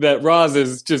that Roz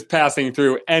is just passing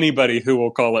through anybody who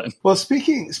will call in. Well,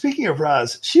 speaking of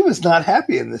Roz, she was not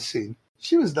happy in this scene.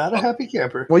 She was not a happy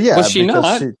camper. Well, yeah, was she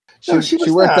not? She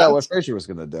worked out what Frasier was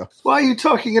going to do. Why are you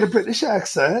talking in a British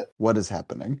accent? What is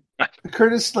happening?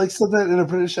 Curtis said that in a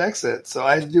British accent, so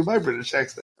I had to do my British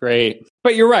accent. Great.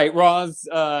 But you're right. Roz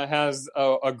has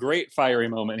a great fiery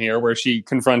moment here where she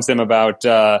confronts him about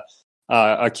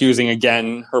accusing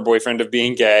again her boyfriend of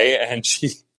being gay, and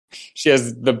she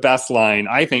has the best line.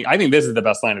 I think this is the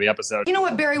best line of the episode. You know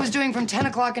what Barry was doing from 10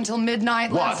 o'clock until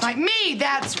midnight last night? Me,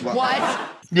 that's what.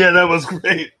 Yeah, that was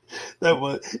great.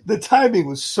 The timing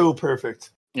was so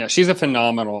perfect. Yeah, she's a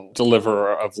phenomenal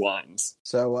deliverer of lines.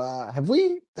 So, have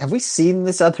we seen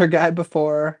this other guy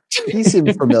before? He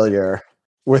seemed familiar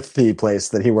with the place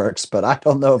that he works, but I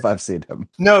don't know if I've seen him.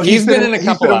 No, he's been in a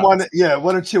couple of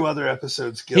one or two other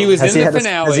episodes. Gil. He was in the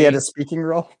finale. Has he had a speaking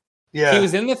role? Yeah. He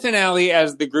was in the finale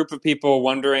as the group of people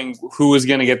wondering who was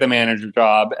going to get the manager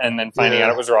job and then finding out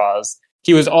it was Roz.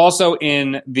 He was also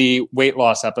in the weight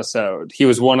loss episode. He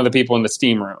was one of the people in the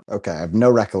steam room. Okay, I have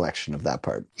no recollection of that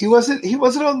part. He wasn't in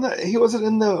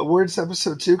the awards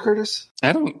episode too, Curtis?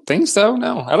 I don't think so.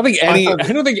 No, I don't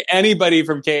think anybody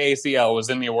from KACL was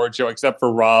in the award show except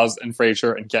for Roz and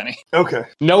Frasier and Kenny. Okay.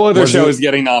 No other show is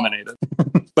getting nominated.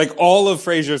 Like all of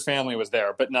Frasier's family was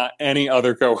there, but not any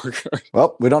other coworker.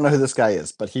 Well, we don't know who this guy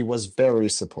is, but he was very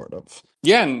supportive.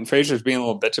 Yeah, and Frasier's being a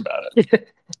little bitch about it.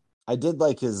 I did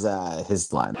like his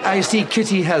line. I see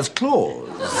Kitty has claws.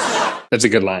 That's a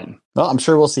good line. Well, I'm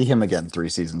sure we'll see him again 3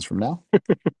 seasons from now.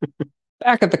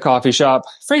 Back at the coffee shop,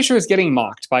 Frasier is getting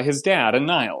mocked by his dad and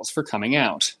Niles for coming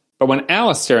out. But when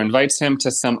Alistair invites him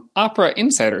to some opera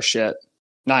insider shit,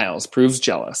 Niles proves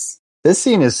jealous. This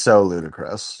scene is so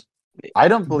ludicrous. I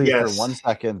don't believe for 1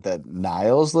 second that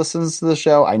Niles listens to the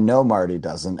show. I know Marty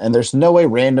doesn't. And there's no way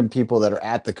random people that are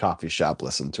at the coffee shop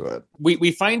listen to it.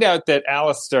 We find out that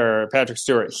Alistair, Patrick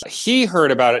Stewart, he heard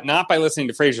about it not by listening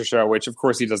to Frasier's show, which of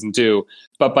course he doesn't do,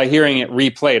 but by hearing it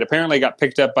replayed. Apparently it got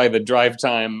picked up by the Drive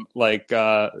Time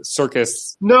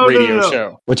circus radio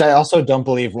show. Which I also don't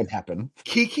believe would happen.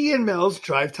 Kiki and Mel's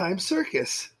Drive Time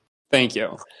Circus. Thank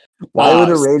you. Why would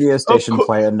a radio station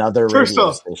play another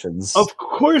radio station's? Of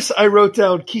course I wrote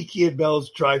down Kiki and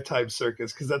Mel's Drive Time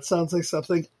Circus because that sounds like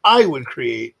something I would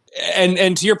create.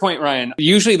 And to your point, Ryan,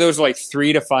 usually those are like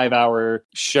 3 to 5 hour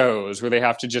shows where they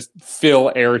have to just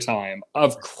fill airtime.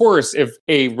 Of course, if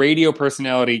a radio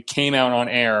personality came out on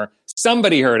air,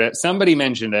 somebody heard it, somebody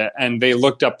mentioned it, and they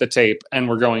looked up the tape and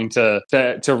were going to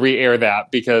re-air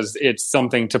that because it's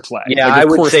something to play. Yeah, I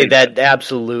would say that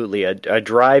absolutely. A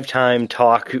drive time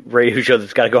talk radio show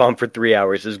that's got to go on for 3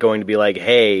 hours is going to be like,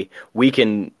 hey, we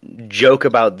can joke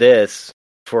about this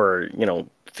for,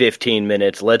 15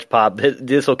 minutes. Let's pop.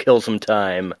 This will kill some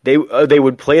time. They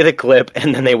would play the clip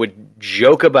and then they would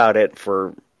joke about it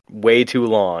for way too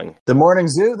long. The Morning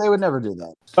Zoo, they would never do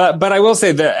that. But I will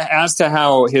say that as to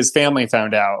how his family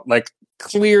found out, like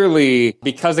clearly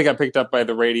because they got picked up by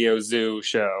the Radio Zoo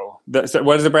show.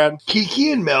 What is it, Brad?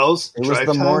 Kiki and Mel's It was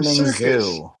the Morning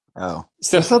Zoo. Oh.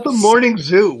 So it's not the Morning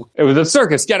Zoo. It was a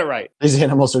circus. Get it right. These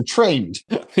animals are trained.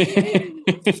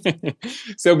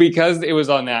 So because it was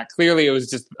on that, clearly it was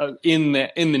just in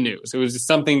the news. It was just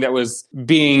something that was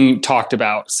being talked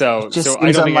about. So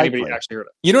I don't think anybody actually heard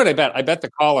it. You know what I bet? I bet the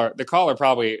caller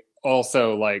probably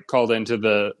also called into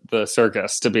the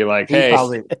circus to be like, hey,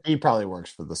 he probably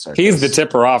works for the circus. He's the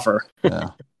tipper offer. Yeah.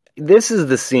 This is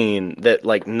the scene that,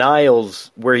 like,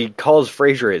 Niles, where he calls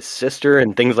Frasier his sister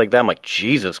and things like that. I'm like,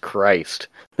 Jesus Christ.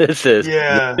 This is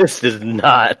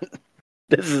not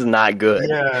good.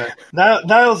 Yeah.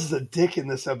 Niles is a dick in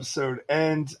this episode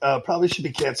and probably should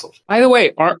be canceled. By the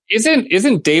way,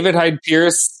 isn't David Hyde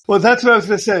Pierce? Well, that's what I was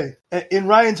going to say. In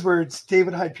Ryan's words,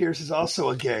 David Hyde Pierce is also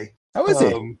a gay. How is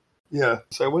he? Yeah.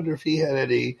 So I wonder if he had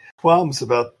any qualms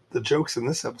about the jokes in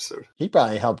this episode. He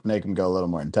probably helped make him go a little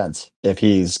more intense if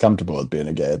he's comfortable with being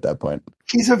a gay at that point.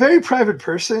 He's a very private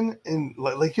person, and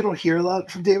like you don't hear a lot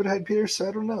from David Hyde Pierce, so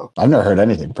I don't know. I've never heard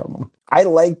anything from him. I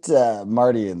liked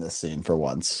Marty in this scene for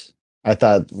once. I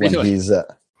thought when he's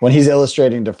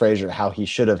illustrating to Frasier how he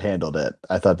should have handled it,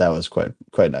 I thought that was quite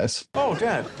nice. Oh,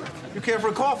 Dad, you care for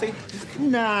a coffee?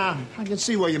 Nah, I can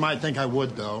see why you might think I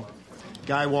would, though.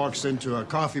 Guy walks into a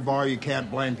coffee bar, you can't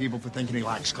blame people for thinking he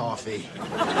likes coffee.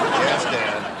 Yes,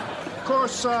 Dad. Of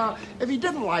course, if he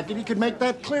didn't like it, he could make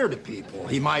that clear to people.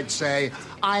 He might say,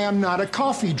 I am not a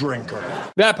coffee drinker.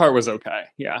 That part was okay,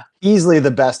 yeah. Easily the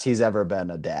best he's ever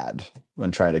been a dad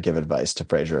when trying to give advice to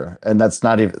Frasier. And there's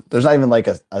not even like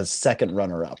a second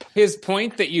runner-up. His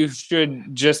point that you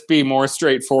should just be more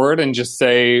straightforward and just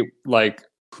say, like,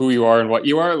 who you are and what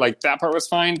you are, like, that part was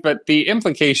fine. But the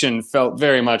implication felt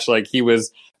very much like he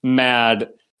was mad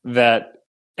that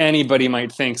anybody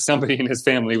might think somebody in his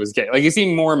family was gay. Like, he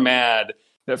seemed more mad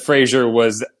that Frasier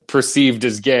was perceived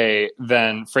as gay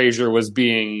than Frasier was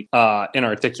being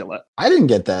inarticulate. I didn't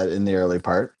get that in the early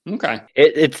part. Okay.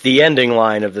 It's the ending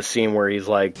line of the scene where he's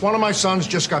like, one of my sons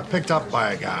just got picked up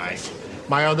by a guy.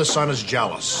 My other son is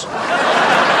jealous.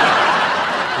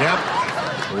 Yep.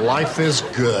 Life is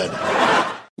good.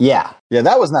 Yeah,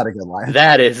 that was not a good line.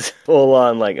 That is full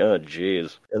on, like, oh,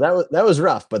 geez. That was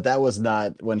rough, but that was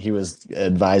not when he was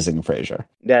advising Frasier.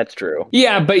 That's true.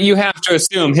 Yeah, but you have to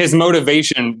assume his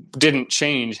motivation didn't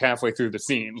change halfway through the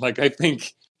scene. Like, I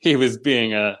think he was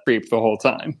being a creep the whole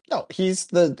time. No,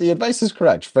 the advice is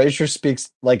correct. Frasier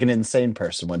speaks like an insane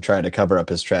person when trying to cover up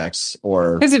his tracks,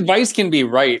 or his advice can be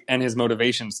right and his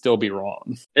motivation still be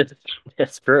wrong.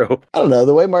 It's true. I don't know,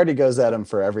 the way Marty goes at him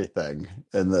for everything,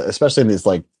 and especially in these,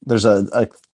 like, there's a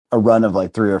run of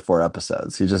like 3 or 4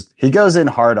 episodes. He goes in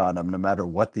hard on him no matter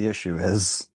what the issue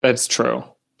is. That's true.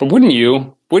 But wouldn't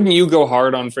you go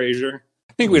hard on Frasier?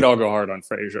 I think we'd all go hard on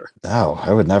Frasier. No,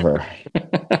 I would never.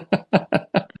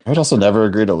 I would also never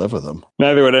agree to live with him.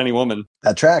 Neither would any woman.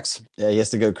 That tracks. Yeah, he has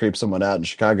to go creep someone out in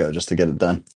Chicago just to get it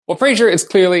done. Well, Frasier is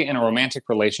clearly in a romantic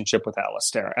relationship with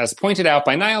Alistair, as pointed out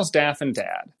by Niles, Daff, and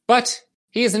Dad. But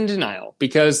he is in denial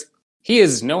because he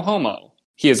is no homo.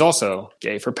 He is also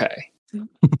gay for pay.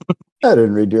 I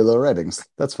didn't read your little writings.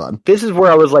 That's fun. This is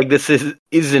where I was like, this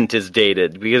isn't as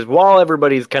dated, because while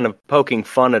everybody's kind of poking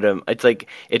fun at him, it's like,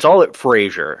 it's all at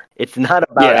Frasier. It's not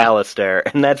about Alistair.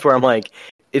 And that's where I'm like,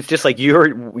 it's just like,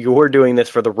 you're doing this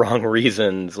for the wrong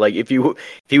reasons. Like, if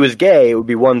he was gay, it would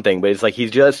be one thing, but it's like he's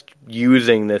just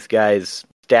using this guy's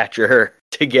stature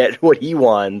to get what he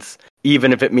wants,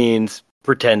 even if it means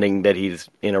pretending that he's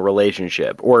in a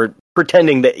relationship, or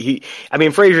pretending that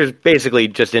Frasier's basically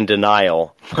just in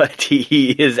denial, but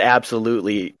he is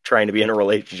absolutely trying to be in a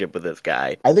relationship with this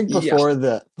guy. I think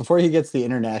before he gets the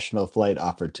international flight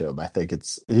offered to him, I think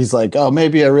he's like, oh,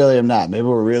 maybe I really am not. Maybe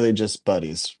we're really just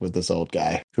buddies with this old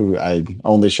guy who I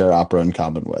only share opera in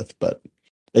common with, but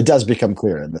it does become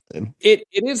clear in the scene. It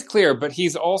is clear, but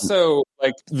he's also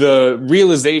like, the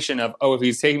realization of, if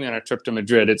he's taking me on a trip to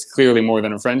Madrid, it's clearly more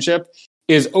than a friendship,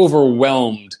 is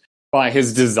overwhelmed by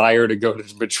his desire to go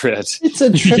to Madrid. It's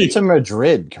a trip to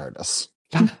Madrid, Curtis.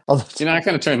 You're not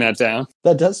going to turn that down.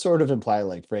 That does sort of imply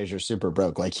like Frasier's super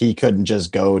broke. Like he couldn't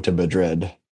just go to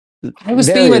Madrid. I was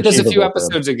thinking about this a few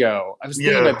episodes ago. I was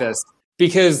thinking about this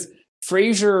because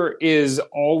Frasier is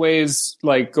always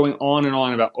like going on and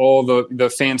on about all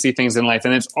the fancy things in life,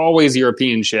 and it's always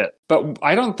European shit. But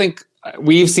I don't think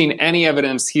we've seen any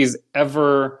evidence he's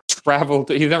ever traveled.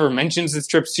 He never mentions his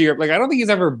trips to Europe. Like, I don't think he's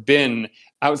ever been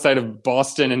outside of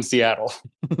Boston and Seattle.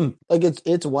 Like,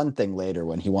 it's one thing later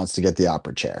when he wants to get the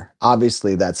opera chair.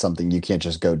 Obviously, that's something you can't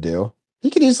just go do.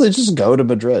 He could easily just go to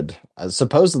Madrid.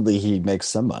 Supposedly, he makes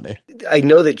some money. I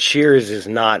know that Cheers is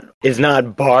not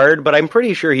barred, but I'm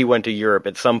pretty sure he went to Europe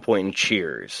at some point in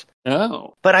Cheers.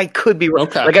 Oh. But I could be wrong.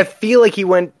 Okay. Like, I feel like he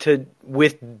went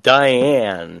with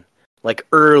Diane, like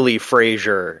early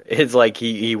Frasier. It's like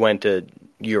he went to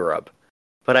Europe.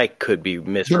 But I could be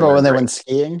misremembering. You know when they went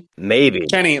skiing? Maybe.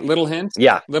 Kenny, little hint?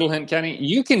 Yeah. Little hint, Kenny.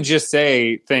 You can just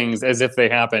say things as if they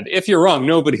happened. If you're wrong,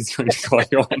 nobody's going to call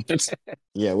you on it.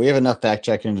 Yeah, we have enough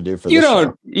fact-checking to do for you this don't.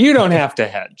 show. You don't have to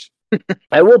hedge.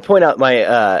 I will point out my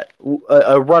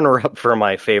a runner-up for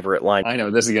my favorite line. I know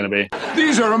what this is going to be.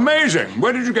 These are amazing.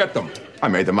 Where did you get them? I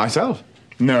made them myself.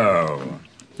 No.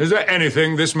 Is there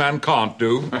anything this man can't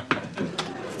do?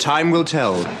 Time will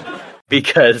tell.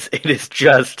 Because it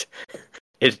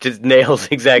just nails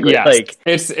exactly like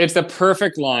it's a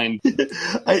perfect line.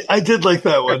 I did like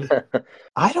that one.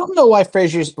 I don't know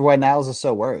why Niles is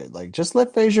so worried. Like, just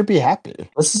let Frasier be happy.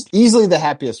 This is easily the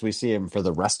happiest we see him for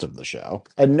the rest of the show.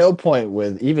 At no point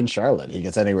with even Charlotte he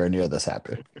gets anywhere near this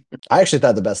happy. I actually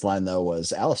thought the best line, though,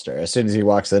 was Alistair. As soon as he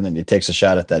walks in and he takes a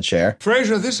shot at that chair.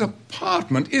 Frasier, this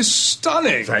apartment is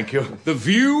stunning. Thank you. The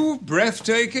view,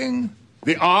 breathtaking.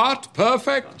 The art,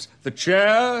 perfect. The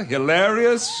chair,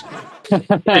 hilarious.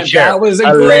 That was a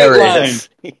hilarious.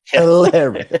 Great line.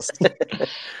 Hilarious.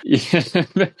 Yeah.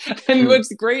 And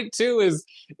what's great, too, is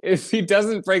if he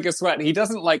doesn't break a sweat, he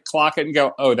doesn't, like, clock it and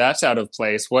go, oh, that's out of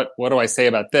place. What do I say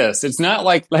about this? It's not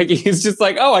like he's just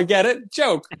like, oh, I get it.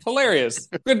 Joke. Hilarious.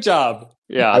 Good job.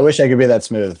 Yeah. I wish I could be that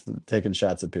smooth, taking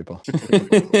shots at people.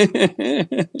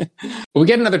 We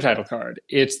get another title card.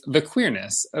 It's The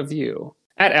Queerness of You.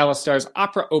 At Alistair's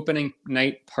opera opening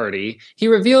night party, he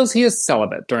reveals he is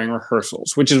celibate during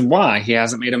rehearsals, which is why he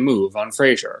hasn't made a move on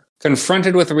Frasier.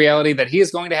 Confronted with the reality that he is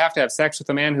going to have sex with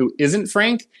a man who isn't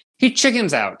Frank, he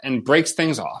chickens out and breaks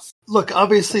things off. Look,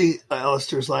 obviously,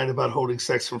 Alistair's line about holding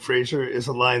sex from Frasier is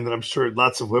a line that I'm sure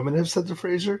lots of women have said to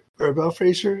Frasier or about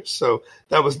Frasier, so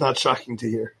that was not shocking to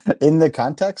hear. In the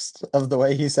context of the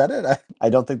way he said it, I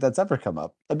don't think that's ever come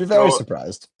up. I'd be very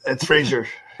surprised. It's Frasier.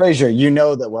 Frasier, you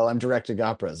know that while I'm directing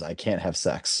operas, I can't have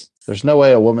sex. There's no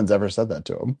way a woman's ever said that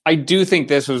to him. I do think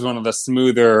this was one of the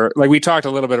smoother, like we talked a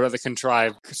little bit about the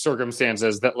contrived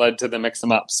circumstances that led to the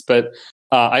mix-em-ups, but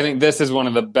I think this is one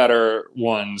of the better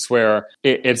ones where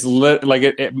it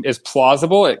is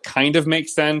plausible. It kind of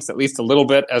makes sense, at least a little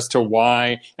bit, as to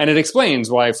why, and it explains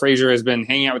why Frasier has been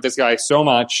hanging out with this guy so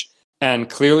much. And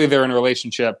clearly they're in a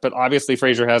relationship, but obviously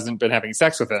Frasier hasn't been having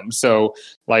sex with him. So,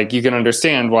 like, you can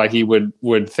understand why he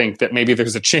would think that maybe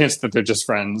there's a chance that they're just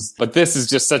friends. But this is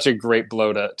just such a great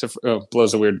blow to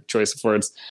blow's a weird choice of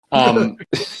words.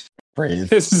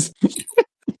 This is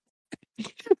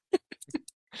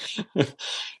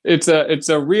it's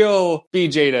a real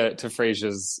BJ to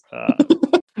Frasier's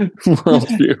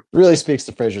worldview. Really speaks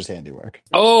to Frasier's handiwork.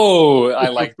 Oh, I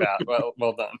like that.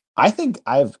 Well done. I think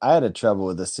I had a trouble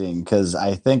with this scene because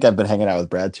I think I've been hanging out with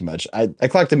Brad too much. I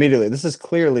clocked immediately. This is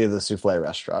clearly the souffle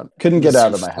restaurant. Couldn't get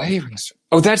out of my house.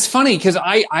 Oh, that's funny because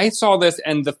I saw this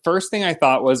and the first thing I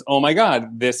thought was, oh my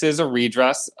God, this is a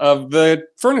redress of the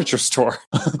furniture store.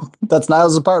 That's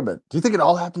Niles' apartment. Do you think it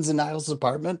all happens in Niles'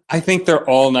 apartment? I think they're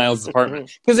all Niles'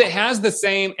 apartment because it has the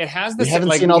same. We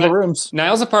haven't seen all the rooms.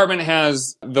 Niles' apartment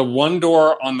has the one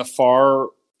door on the far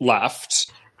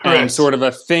left and sort of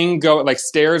a thing like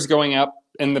stairs going up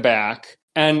in the back.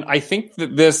 And I think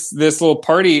that this little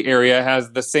party area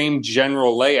has the same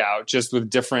general layout, just with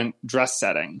different dress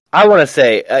setting. I want to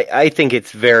say, I think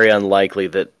it's very unlikely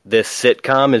that this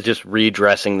sitcom is just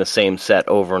redressing the same set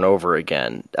over and over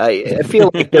again. I feel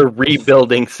like they're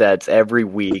rebuilding sets every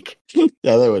week.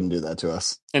 Yeah, they wouldn't do that to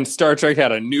us. And Star Trek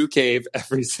had a new cave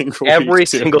every single week.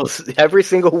 Every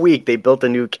single week they built a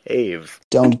new cave.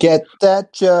 Don't get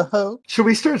that joke. Should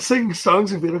we start singing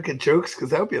songs if we don't get jokes?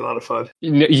 Because that would be a lot of fun.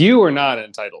 You are not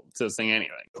entitled to sing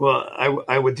anything. Well,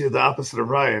 I would do the opposite of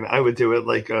Ryan. I would do it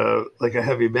like a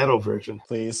heavy metal version.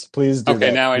 Please do that.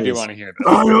 Okay, now please. I do want to hear that.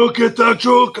 I don't get that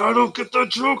joke. I don't get that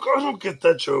joke. I don't get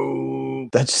that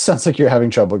joke. That just sounds like you're having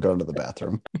trouble going to the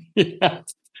bathroom. Yeah.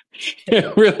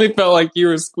 It really felt like you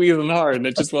were squeezing hard and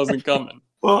it just wasn't coming.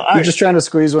 Well, you're just trying to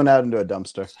squeeze one out into a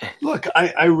dumpster. Look,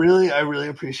 I really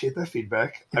appreciate that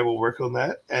feedback. I will work on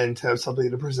that and have something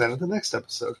to present at the next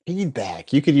episode.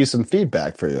 Feedback. You could use some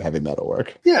feedback for your heavy metal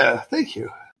work. Yeah, thank you.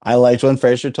 I liked when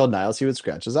Frasier told Niles he would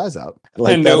scratch his eyes out.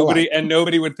 And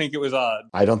nobody would think it was odd.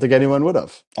 I don't think anyone would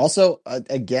have. Also,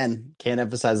 again, can't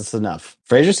emphasize this enough.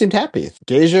 Frasier seemed happy.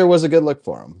 Gazier was a good look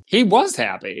for him. He was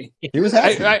happy. He was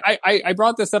happy. I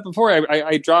brought this up before.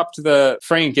 I dropped the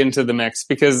Frank into the mix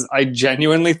because I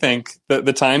genuinely think that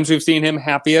the times we've seen him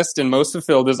happiest and most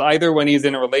fulfilled is either when he's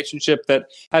in a relationship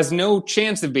that has no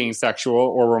chance of being sexual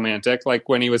or romantic, like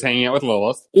when he was hanging out with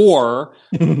Lilith, or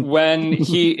when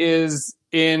he is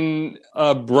in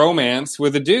a bromance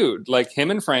with a dude like him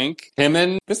and Frank, him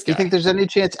and this guy. Do you think there's any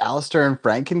chance Alistair and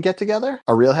Frank can get together?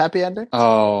 A real happy ending?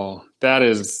 Oh, that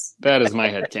is my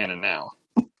headcanon now.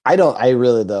 I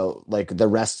really, though, like the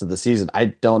rest of the season, I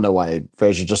don't know why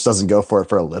Frasier just doesn't go for it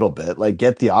for a little bit. Like,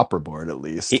 get the opera board at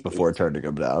least before turning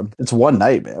him down. It's one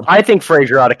night, man. I think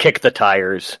Frasier ought to kick the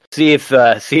tires. See if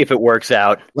it works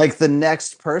out. Like, the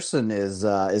next person is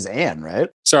Anne, right?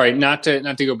 Sorry, not to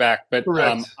go back, but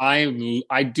Correct.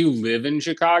 I do live in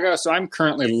Chicago, so I'm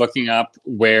currently looking up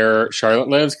where Charlotte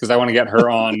lives because I want to get her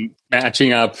on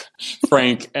matching up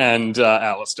Frank and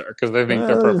Alistair because they think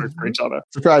they're perfect for each other.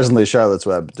 Surprisingly, Charlotte's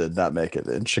Web did not make it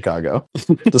in Chicago,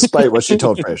 despite what she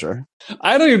told Frasier.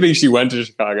 I don't even think she went to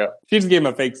Chicago. She just gave him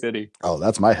a fake city. Oh,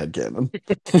 that's my headcanon.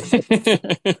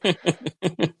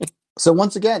 So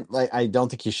once again, like, I don't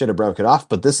think he should have broke it off,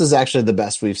 but this is actually the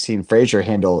best we've seen Frasier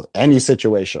handle any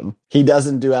situation. He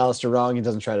doesn't do Alistair wrong. He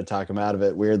doesn't try to talk him out of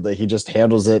it. Weirdly, he just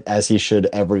handles it as he should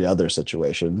every other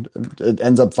situation. It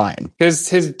ends up fine. Because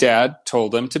his dad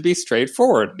told him to be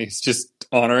straightforward. He's just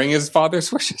honoring his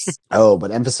father's wishes. Oh,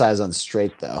 but emphasize on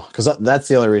straight, though, because that's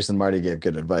the only reason Marty gave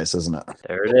good advice, isn't it?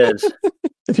 There it is.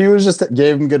 If he was just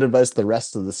gave him good advice the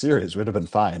rest of the series, would have been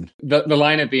fine. The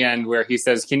line at the end where he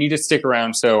says, "Can you just stick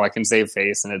around so I can save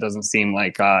face and it doesn't seem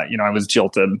like I was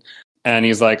jilted?" And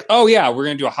he's like, "Oh yeah, we're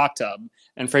gonna do a hot tub."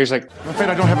 And Frasier's like, "I'm afraid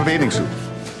I don't have a bathing suit."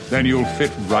 Then you'll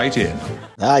fit right in.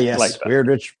 Ah, yes, like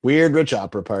weird rich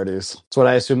opera parties. That's what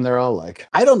I assume they're all like.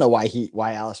 I don't know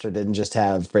why Alistair didn't just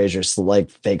have Frasier like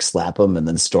fake slap him and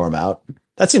then storm out.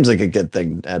 That seems like a good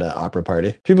thing at an opera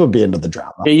party. People would be into the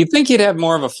drama. Yeah, you'd think he'd have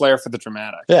more of a flair for the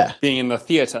dramatic. Yeah. Being in the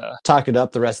theater. Talk it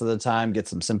up the rest of the time, get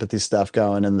some sympathy stuff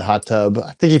going in the hot tub.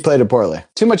 I think he played it poorly.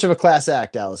 Too much of a class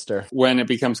act, Alistair. When it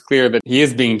becomes clear that he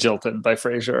is being jilted by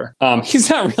Frasier, he's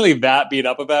not really that beat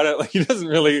up about it. Like, he doesn't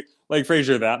really like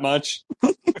Frasier that much.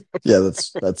 Yeah,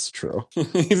 that's true.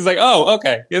 He's like, oh,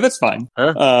 okay. Yeah, that's fine.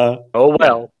 Huh? Oh,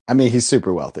 well. I mean, he's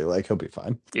super wealthy. Like, he'll be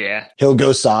fine. Yeah. He'll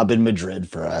go sob in Madrid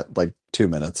for, 2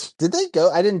 minutes. Did they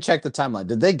go? I didn't check the timeline.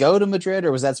 Did they go to Madrid,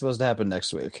 or was that supposed to happen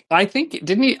next week? I think,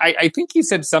 didn't he? I think he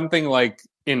said something like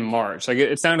in March. Like,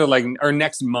 it sounded like, or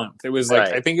next month. It was like,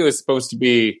 right. I think it was supposed to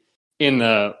be in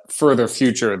the further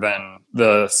future than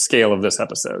the scale of this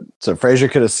episode. So Frasier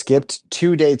could have skipped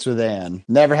 2 dates with Anne,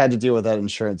 never had to deal with that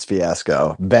insurance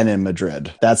fiasco, been in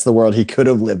Madrid. That's the world he could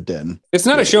have lived in. It's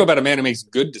not a show about a man who makes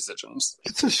good decisions.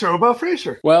 It's a show about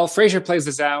Frasier. Well, Frasier plays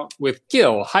this out with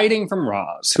Gil hiding from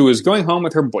Roz, who is going home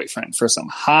with her boyfriend for some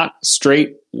hot,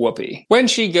 straight whoopee. When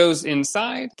she goes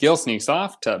inside, Gil sneaks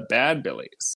off to Bad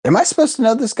Billy's. Am I supposed to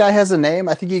know this guy has a name?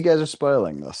 I think you guys are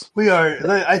spoiling this. We are.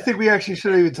 I think we actually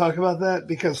shouldn't even talk about that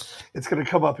because it's going to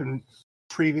come up in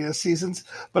previous seasons.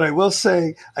 But I will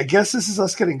say, I guess this is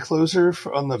us getting closure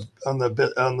on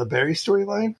the Barry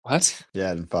storyline. What?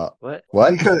 Yeah, I didn't thought. What?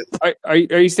 Because, are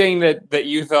you saying that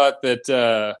you thought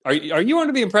that? Are you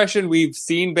under the impression we've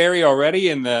seen Barry already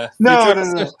in the? No.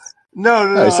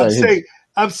 Sorry,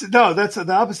 I'm saying. No, that's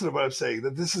the opposite of what I'm saying.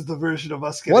 That this is the version of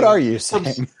us getting. What are you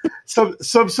saying? Some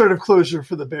sort of closure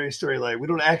for the Barry storyline. We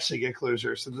don't actually get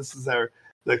closure, so this is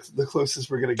the closest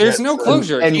we're going to get. There's no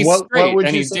closure. And he's straight, and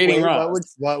he's dating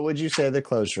Roz. What would you say the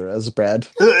closure is, Brad?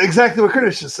 Exactly what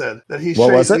Curtis just said. That he's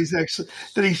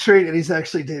straight and he's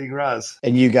actually dating Roz.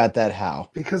 And you got that how?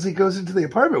 Because he goes into the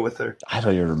apartment with her. I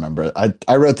don't even remember.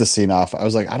 I wrote the scene off. I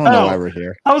was like, I don't know why we're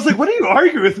here. I was like, what are you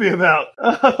arguing with me about?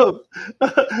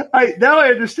 Now I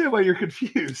understand why you're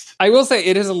confused. I will say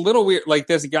it is a little weird. Like,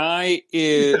 this guy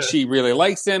she really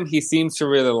likes him. He seems to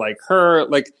really like her.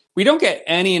 Like, we don't get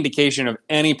any indication of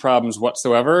any problems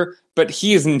whatsoever, but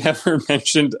he is never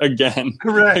mentioned again.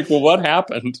 Correct. Like, well, what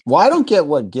happened? Well, I don't get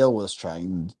what Gil was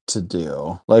trying to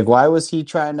do. Like, why was he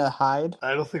trying to hide?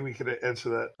 I don't think we can answer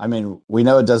that. I mean, we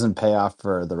know it doesn't pay off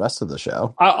for the rest of the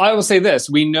show. I will say this.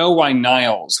 We know why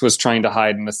Niles was trying to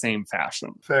hide in the same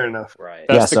fashion. Fair enough. Right.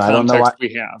 That's the context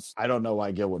we have. I don't know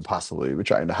why Gil would possibly be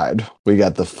trying to hide. We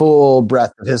got the full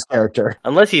breadth of his character.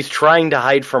 Unless he's trying to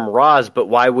hide from Roz, but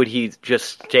why would he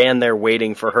just stand there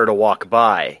waiting for her to walk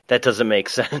by? That doesn't make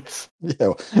sense.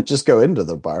 Yeah, just go into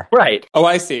the bar. Right. Oh,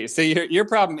 I see. So your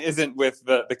problem isn't with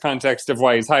the context of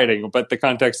why he's hiding, but the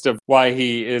context of why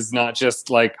he is not just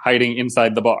like hiding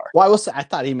inside the bar. Well, I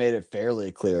thought he made it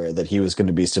fairly clear that he was going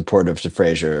to be supportive to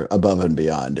Frasier above and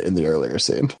beyond in the earlier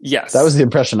scene. Yes. That was the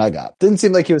impression I got. Didn't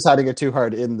seem like he was hiding it too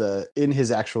hard in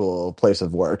his actual place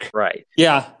of work. Right.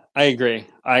 Yeah, I agree.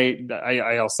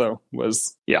 I also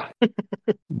was, yeah.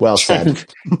 Well said.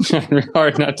 Trying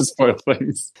hard not to spoil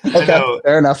things. Okay,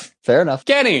 fair enough.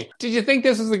 Kenny, did you think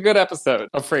this was a good episode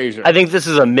of Frasier? I think this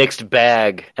is a mixed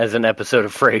bag as an episode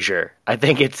of Frasier. I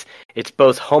think it's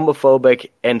both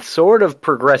homophobic and sort of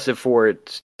progressive for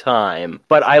its time,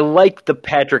 but I liked the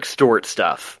Patrick Stewart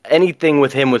stuff. Anything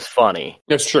with him was funny.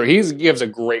 That's true. He gives a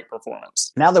great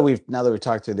performance. Now that we've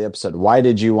talked through the episode, why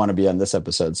did you want to be on this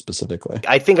episode specifically?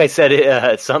 I think I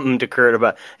said something to Kurt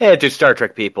about, just Star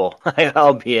Trek people.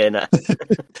 I'll be in.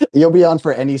 You'll be on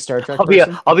for any Star Trek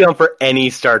person? I'll be on for any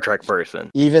Star Trek person.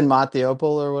 Even Mott the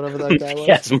Opal or whatever that guy was?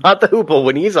 Yes, Mott the Hoople,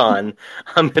 when he's on,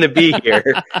 I'm going to be here.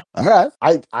 All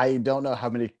right. I don't know how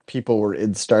many people were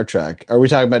in Star Trek. Are we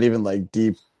talking about even like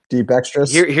deep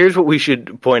extras? Here's what we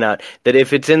should point out, that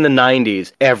if it's in the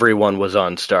 90s, everyone was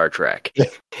on Star Trek.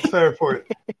 Fair point.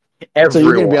 So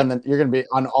you're gonna be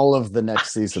on all of the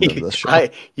next season of this show.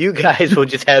 You guys will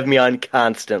just have me on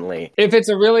constantly. If it's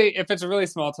a really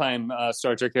small time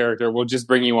Star Trek character, we'll just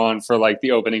bring you on for like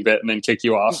the opening bit and then kick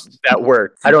you off. That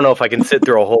worked. I don't know if I can sit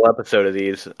through a whole episode of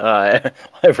these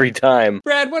every time.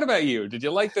 Brad, what about you? Did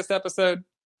you like this episode?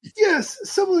 Yes,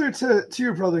 similar to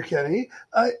your brother Kenny.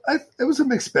 It was a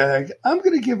mixed bag. I'm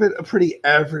going to give it a pretty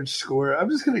average score.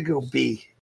 I'm just going to go B.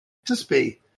 Just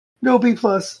B. No B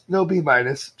plus, no B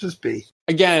minus, just B.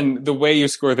 Again, the way you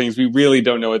score things, we really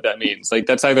don't know what that means. Like,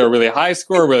 that's either a really high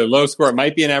score, a really low score. It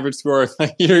might be an average score.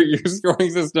 Like, your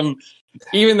scoring system,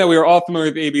 even though we were all familiar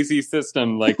with the ABC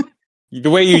system, like,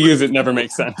 the way you use it never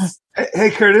makes sense.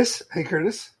 Hey, Curtis.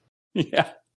 Yeah.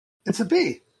 It's a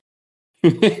B.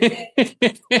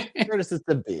 Curtis, it's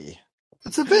a B.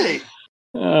 It's a B.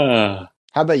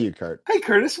 How about you, Kurt? Hey,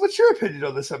 Curtis, what's your opinion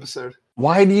on this episode?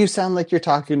 Why do you sound like you're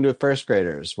talking to first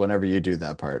graders whenever you do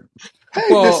that part? Hey,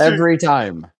 every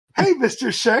time. Hey, Mr.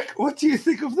 Sheck, what do you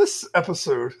think of this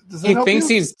episode? Does that he help thinks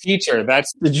you? he's teacher.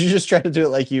 Did you just try to do it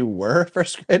like you were a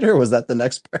first grader? Was that the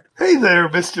next part? Hey there,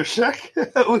 Mr.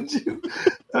 Sheck. Would you?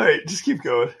 All right, just keep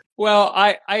going. Well,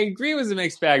 I agree it was a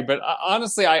mixed bag, but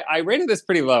honestly, I rated this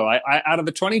pretty low. I out of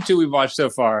the 22 we've watched so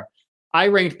far, I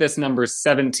ranked this number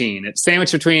 17. It's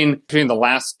sandwiched between the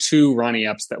last two Ronnie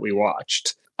Ups that we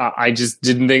watched. I just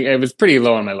didn't think it was pretty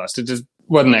low on my list. It just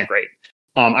wasn't that great.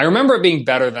 I remember it being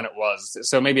better than it was,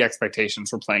 so maybe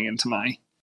expectations were playing into my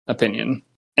opinion.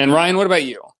 And Ryan, what about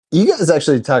you? You guys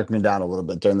actually talked me down a little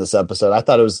bit during this episode. I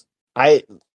thought it was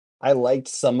I liked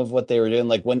some of what they were doing.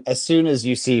 Like as soon as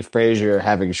you see Frasier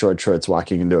having short shorts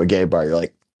walking into a gay bar, you're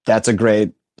like, that's a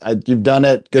great. You've done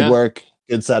it. Good work.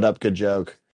 Good setup. Good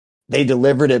joke. They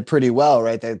delivered it pretty well,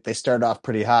 right? They started off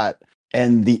pretty hot,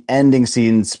 and the ending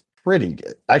scene's pretty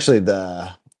good. Actually,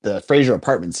 the Frasier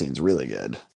apartment scene's really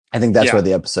good. I think that's where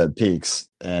the episode peaks,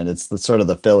 and it's sort of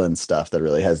the fill-in stuff that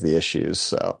really has the issues.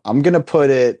 So I'm gonna put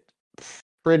it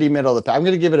pretty middle of the pack. I'm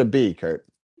gonna give it a B, Kurt.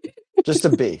 Just a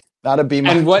B, not a B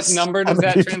minus. And what number does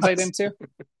that translate into?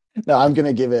 No, I'm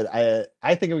gonna give it. I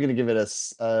think I'm gonna give it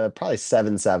a probably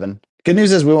 7.7. Good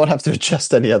news is we won't have to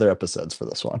adjust any other episodes for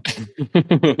this one.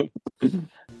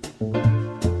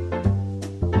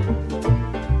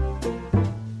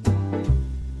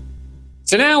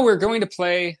 So now we're going to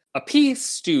play a pea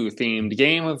stew themed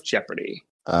game of Jeopardy.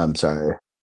 I'm sorry.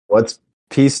 What's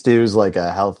pea stew's like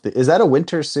a healthy? Is that a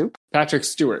winter soup? Patrick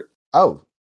Stewart. Oh.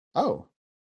 Are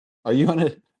you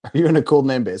on a cool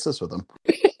name basis with him?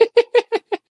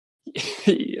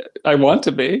 I want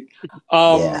to be.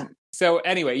 Yeah. So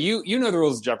anyway, you know the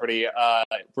rules of Jeopardy.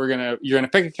 You're gonna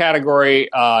pick a category.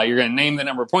 You're gonna name the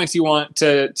number of points you want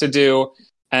to do,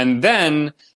 and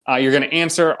then you're gonna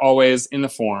answer always in the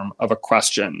form of a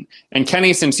question. And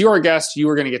Kenny, since you're a guest, you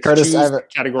are gonna get to choose the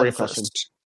category first.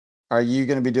 Are you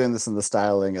going to be doing this in the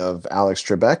styling of Alex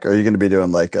Trebek? Or are you going to be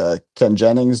doing like a Ken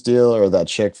Jennings deal or that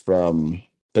chick from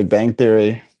Big Bang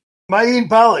Theory? Mayim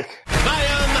Bialik.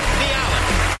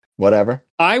 Whatever.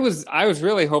 I was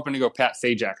really hoping to go Pat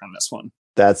Sajak on this one.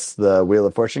 That's the Wheel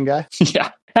of Fortune guy?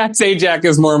 Yeah. Pat Sajak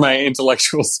is more my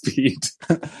intellectual speed.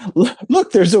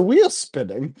 Look, there's a wheel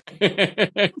spinning.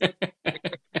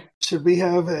 Should we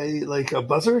have a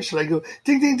buzzer? Should I go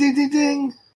ding, ding, ding, ding,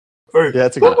 ding? Or, yeah,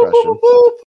 that's a good question.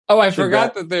 Oh, I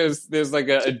forgot that there's like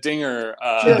a dinger.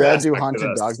 Should Brad do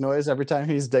haunted dog noise every time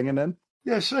he's dinging in?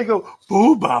 Yeah, should I go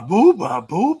booba, booba,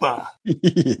 booba?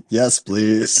 Yes,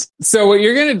 please. So what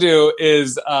you're going to do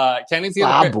is Kenny's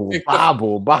going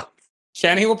to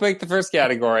Kenny will pick the first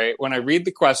category. When I read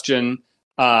the question,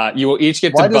 you will each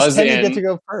get to buzz in. Why does Kenny get to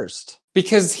go first?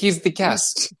 Because he's the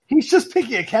guest. He's just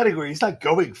picking a category. He's not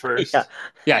going first.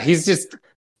 Yeah, he's just...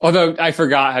 Although I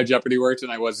forgot how Jeopardy worked,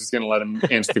 and I was just going to let him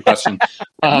answer the question.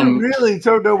 You really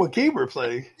don't know what game we're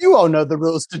playing. You all know the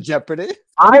rules to Jeopardy.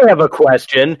 I have a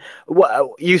question.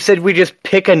 You said we just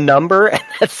pick a number, and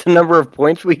that's the number of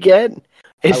points we get?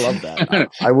 I love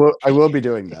that. I will be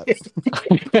doing that.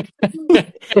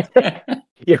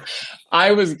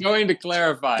 I was going to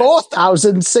clarify.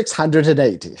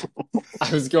 4,680.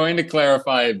 I was going to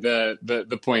clarify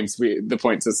the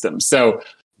point system. So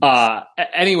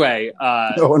anyway,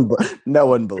 no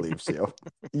one believes you.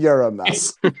 You're a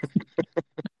mess.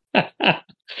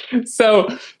 So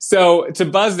to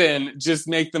buzz in, just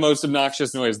make the most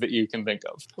obnoxious noise that you can think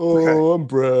of. Oh, I'm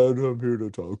Brad. I'm here to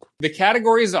talk. The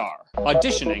categories are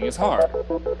auditioning is hard,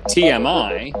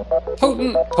 TMI,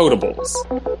 potent potables,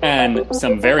 and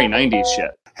some very 90s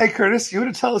shit. Hey, Curtis, you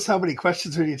want to tell us how many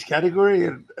questions are in each category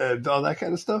and all that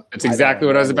kind of stuff? That's exactly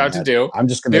what I was about to do. I'm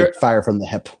just going to fire from the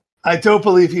hip. I don't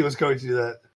believe he was going to do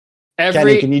that.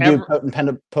 Kenny, can you do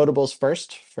potent potables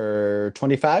first for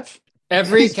 25?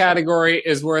 Every category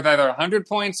is worth either 100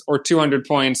 points or 200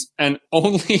 points, and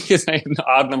only, because I have an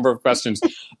odd number of questions,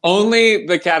 only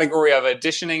the category of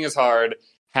auditioning is hard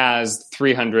has a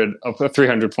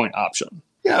 300-point option.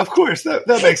 Yeah, of course. That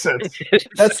makes sense.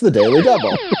 That's the daily double.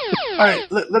 All right,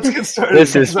 let's get started.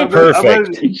 This is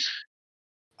perfect.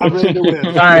 I'm ready to win.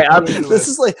 All right, this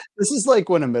is like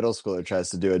when a middle schooler tries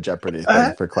to do a Jeopardy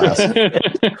thing for class.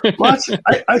 Watch,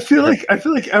 I feel like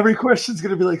every question's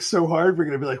going to be like so hard. We're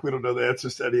going to be like, we don't know the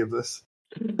answers to any of this.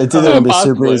 It's either going to be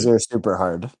super easy or super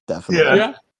hard. Definitely.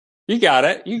 Yeah. You got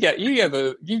it. You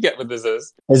get what this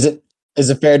is. Is it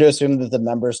fair to assume that the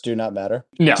numbers do not matter?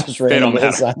 No, they don't matter.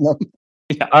 Assign them?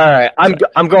 Yeah. All right,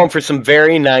 I'm going for some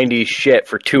very 90s shit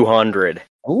for 200.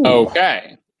 Ooh.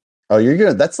 Okay. Oh, you're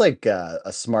good. That's like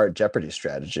a smart Jeopardy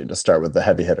strategy to start with the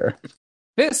heavy hitter.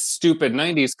 This stupid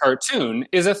 90s cartoon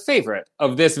is a favorite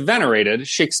of this venerated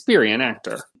Shakespearean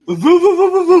actor.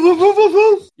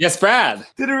 Yes, Brad.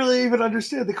 Didn't really even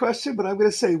understand the question, but I'm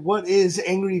going to say, what is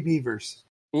Angry Beavers?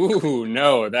 Ooh,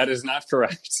 no, that is not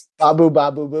correct. Babu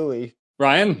Babu Booey.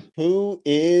 Ryan? Who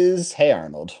is Hey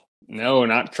Arnold? No,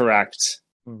 not correct.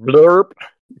 Blurp.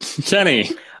 Kenny?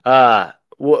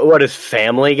 What is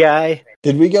Family Guy?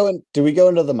 Did we go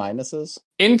into the minuses?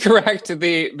 Incorrect.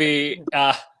 The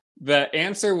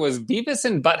answer was Beavis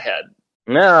and Butthead.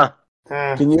 No.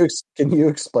 Can you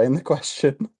explain the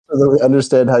question so that we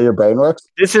understand how your brain works?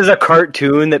 This is a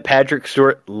cartoon that Patrick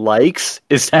Stewart likes.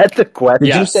 Is that the question?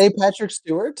 Did you say Patrick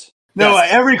Stewart? No,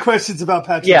 every question's about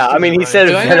Patrick Stewart. I mean, he said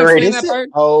it's venerated.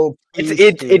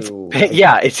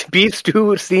 It's Beef Stew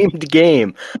themed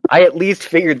game. I at least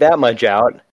figured that much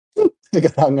out. I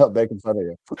got hung up making fun of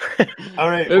you. All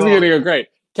right. This is going to go great.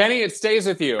 Kenny, it stays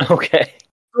with you. Okay.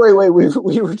 Wait.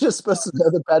 We were just supposed to know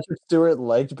that Patrick Stewart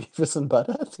liked Beavis and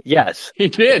Butthead? Yes. He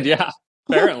did, yeah.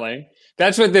 Apparently.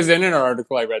 That's what this internet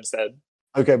article I read said.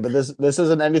 Okay, but this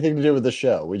isn't anything to do with the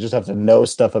show. We just have to know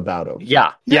stuff about him.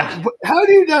 Yeah. But how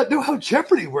do you not know how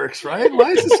Jeopardy works, Ryan?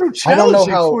 Why is this so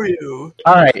challenging for you?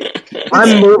 All right.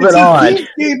 I'm moving on. It's a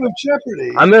game of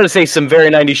Jeopardy. I'm going to say some very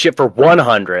 90s shit for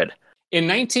 100. In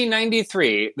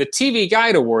 1993, the TV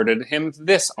Guide awarded him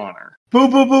this honor. Boom,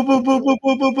 boom, boom, boom, boom, boom,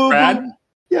 boom, boom, boom. Brad?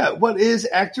 Yeah, what is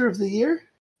Actor of the Year?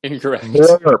 Incorrect.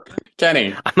 Blurp.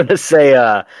 Kenny? I'm going to say,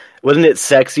 wasn't it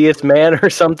Sexiest Man or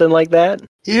something like that?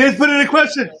 He didn't put in a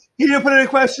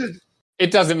question.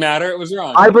 It doesn't matter. It was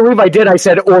wrong. I believe I did. I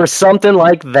said, or something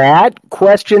like that?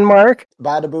 Question mark.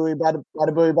 Bada booey, bada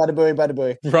booey, bada booey, bada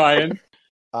booey. Ryan?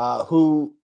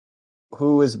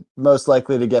 Who is most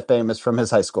likely to get famous from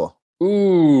his high school?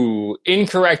 Ooh,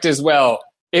 incorrect as well.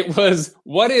 It was,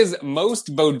 what is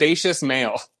most bodacious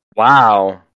male?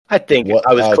 Wow. I think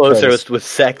I was closer Curtis. with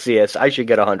sexiest. I should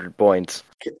get 100 points.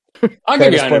 I'll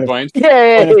give you 100 points.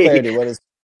 Yay!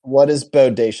 What does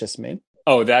bodacious mean?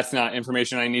 Oh, that's not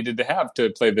information I needed to have to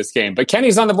play this game. But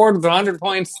Kenny's on the board with 100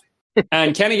 points.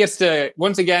 And Kenny gets to,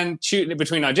 once again, shoot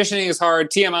between auditioning is hard,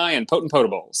 TMI, and potent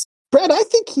potables. Brad, I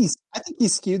think he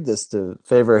skewed this to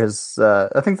favor his.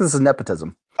 I think this is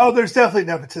nepotism. Oh, there's definitely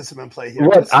nepotism in play here.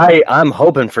 What I'm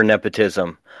hoping for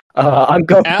nepotism. I'm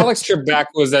going. Alex Trebek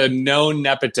was a known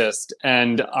nepotist,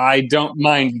 and I don't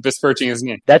mind besmirching his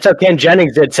name. That's how Ken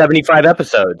Jennings did 75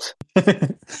 episodes.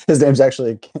 His name's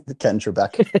actually Ken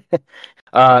Trebek.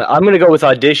 I'm going to go with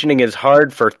auditioning is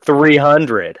hard for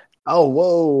 300. Oh,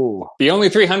 whoa! The only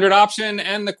 300 option,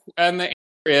 and the answer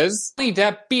is Johnny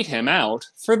Depp beat him out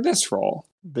for this role.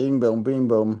 Bing boom, bing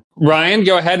boom. Ryan,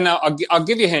 go ahead, and I'll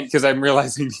give you a hint because I'm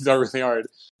realizing these are really hard.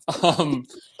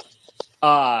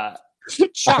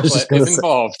 Chocolate is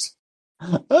involved.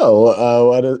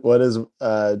 Oh, what is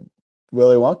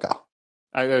Willy Wonka?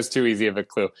 That was too easy of a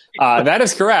clue. That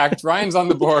is correct. Ryan's on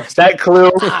the board. That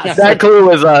clue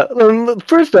was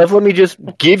first off, let me just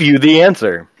give you the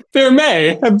answer. There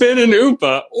may have been an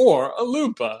Oompa or a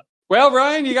Loompa. Well,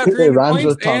 Ryan, you got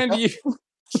 300 points, and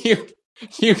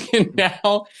you can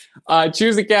now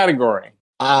choose a category.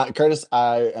 Curtis,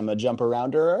 I am a jump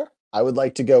arounder. I would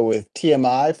like to go with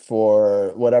TMI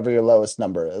for whatever your lowest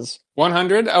number is.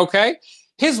 100, okay.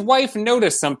 his wife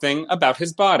noticed something about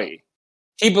his body.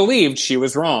 He believed she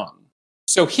was wrong.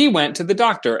 So he went to the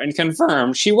doctor and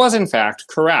confirmed she was in fact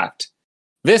correct.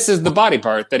 This is the body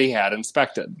part that he had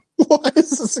inspected. Why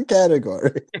is this a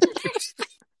category?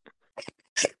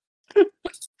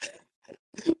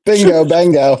 Bingo,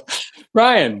 bango.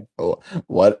 Ryan.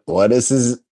 What is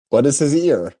his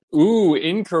ear? Ooh,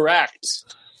 incorrect.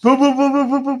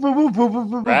 Bradley.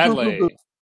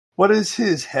 What is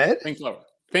his head? Think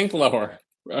lower.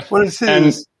 What is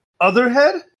his other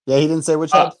head? Yeah, he didn't say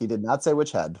which head. He did not say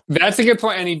which head. That's a good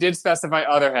point, and he did specify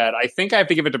other head. I think I have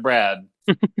to give it to Brad.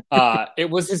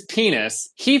 It was his penis.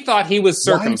 He thought he was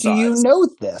circumcised. Why do you know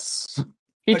this?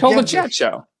 He told the chat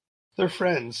show. They're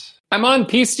friends. I'm on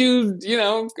Peace Stew,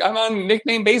 I'm on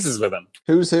nickname basis with him.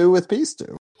 Who's who with Peace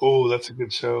Stew? Oh, that's a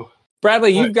good show.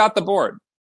 Bradley, you've got the board.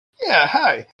 Yeah,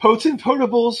 hi. Potent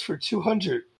Potables for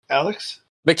 200. Alex?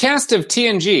 The cast of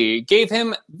TNG gave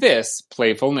him this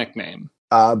playful nickname.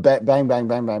 Bang, bang, bang,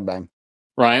 bang, bang.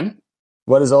 Ryan?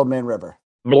 What is Old Man River?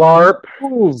 Blarp.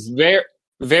 Ooh, very,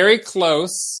 very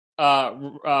close.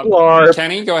 Blarp.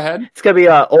 Kenny, go ahead. It's going to be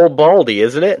Old Baldy,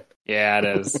 isn't it? Yeah,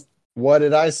 it is. What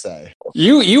did I say?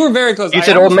 You were very close. You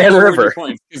said Old Man River.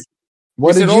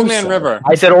 What did you Old Man say? River.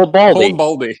 I said Old Baldy. Old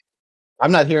Baldy.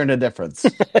 I'm not hearing a difference.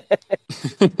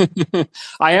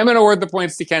 I am going to award the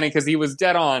points to Kenny because he was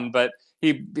dead on, but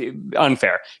he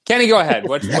unfair. Kenny, go ahead.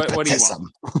 What do you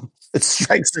want? It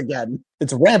strikes again.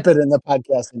 It's rampant in the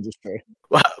podcast industry.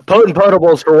 Potent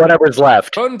Potables for whatever's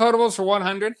left. Potent Potables for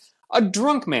 100. A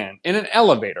drunk man in an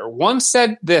elevator once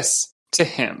said this to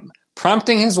him,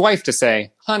 prompting his wife to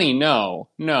say, "Honey, no,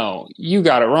 you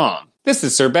got it wrong. This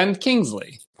is Sir Ben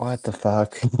Kingsley." What the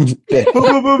fuck?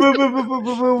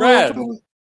 Brad.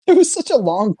 It was such a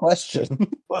long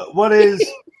question. What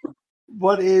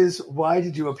is, why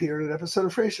did you appear in an episode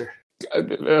of Frasier?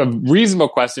 A reasonable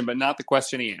question, but not the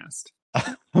question he asked.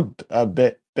 A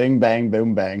bit bing, bang,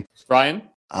 boom, bang. Ryan?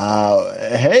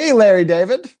 Hey, Larry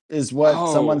David, is what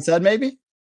someone said, maybe?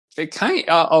 It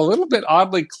a little bit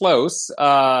oddly close.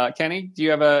 Kenny, do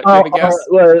you have a guess?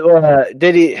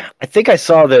 Did he? I think I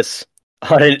saw this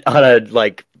on a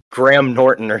like Graham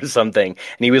Norton or something,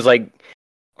 and he was like,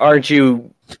 "Aren't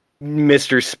you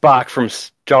Mr. Spock from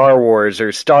Star Wars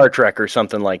or Star Trek or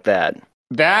something like that?"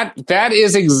 That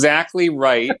is exactly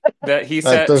right. That he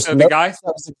said. So the guy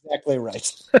was exactly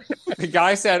right. The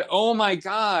guy said, "Oh my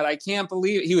God, I can't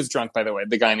believe it." He was drunk, by the way,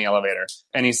 the guy in the elevator.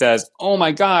 And he says, "Oh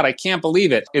my God, I can't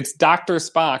believe it. It's Dr.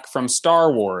 Spock from Star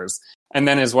Wars." And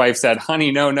then his wife said,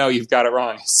 "Honey, no, you've got it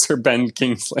wrong. It's Sir Ben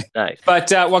Kingsley." Nice. But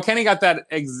Kenny got that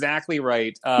exactly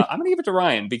right. I'm going to give it to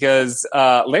Ryan because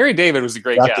Larry David was a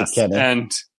great guest. Kenny.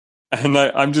 And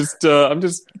I'm just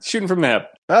shooting from the hip.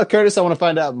 Well, Curtis, I want to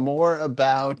find out more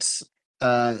about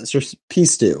Sir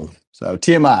Peace Stew. So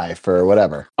TMI for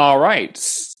whatever. All right.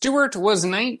 Stewart was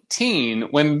 19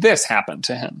 when this happened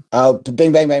to him. Oh,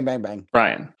 bang, bang, bang, bang, bang.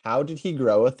 Ryan. How did he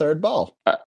grow a third ball?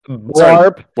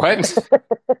 Blarp. What?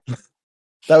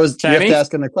 That was Kenny? You have to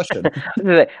ask him the question.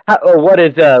 What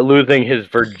is losing his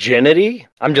virginity?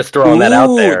 I'm just throwing that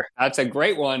out there. That's a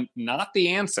great one. Not the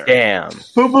answer. Damn.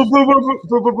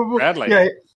 Bradley. Yeah,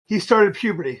 he started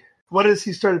puberty. What is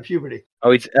he started puberty?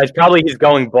 Oh, he's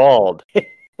going bald.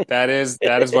 That is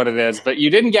what it is. But you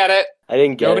didn't get it. I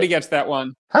didn't get Nobody it. gets that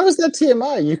one. How is that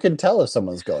TMI? You can tell if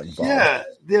someone's going bald. Yeah.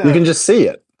 You can just see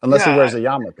it. Unless he wears a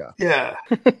yarmulke. Yeah.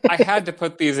 I had to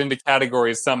put these into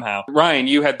categories somehow. Ryan,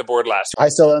 you had the board last. I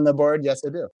still on the board? Yes, I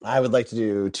do. I would like to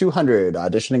do 200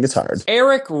 auditioning as hard.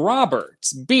 Eric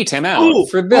Roberts beat him out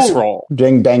for this role.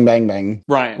 Ding, bang, bang, bang.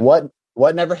 Ryan. What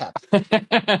never happened?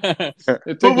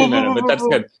 It took me a minute, but that's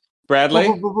good. Bradley?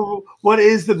 What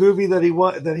is the movie that he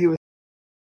was?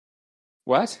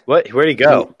 What? Where'd he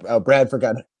go? Brad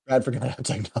forgot how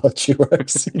technology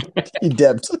works. He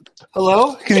dipped.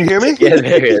 Hello? Can you hear me? Yeah,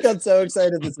 there he He is. got so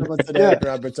excited that someone said Eric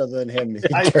Roberts other than him. He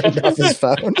turned off his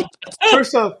phone.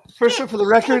 First off, for the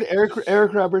record,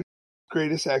 Eric Roberts,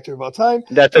 greatest actor of all time.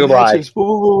 That's a lie.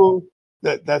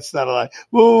 That's not a lie.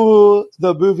 Woo,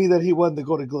 the movie that he won the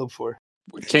Golden Globe for.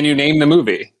 Can you name the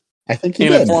movie? I think he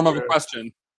in did. the form of a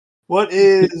question. What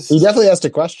is? He definitely asked a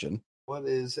question. What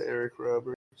is Eric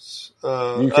Roberts?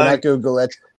 You cannot Google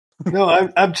it. No,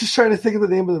 I'm just trying to think of the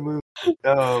name of the movie.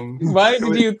 Why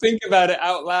did you think about it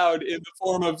out loud in the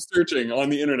form of searching on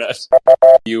the internet?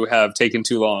 You have taken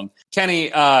too long.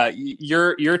 Kenny,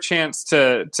 your chance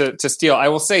to steal. I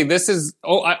will say this is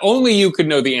only you could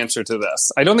know the answer to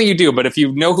this. I don't think you do, but if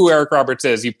you know who Eric Roberts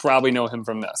is, you probably know him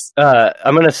from this.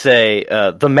 I'm going to say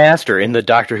the Master in the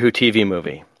Doctor Who TV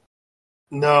movie.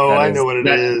 No, I know what it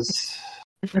is.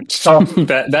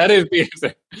 That is the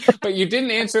answer. But you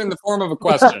didn't answer in the form of a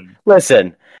question.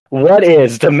 Listen, what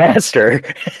is the master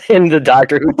in the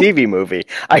Doctor Who TV movie?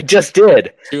 I just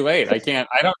did. Too late. I can't.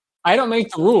 I don't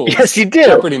make the rules. Yes, you do.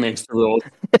 Jeopardy makes the rules.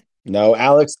 No,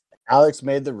 Alex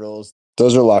made the rules.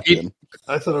 Those are locked in.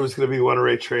 I thought it was going to be One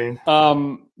Ray Train.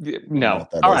 No.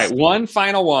 All right, one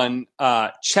final one.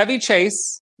 Chevy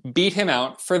Chase beat him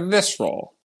out for this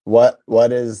role. What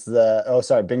is the... Oh,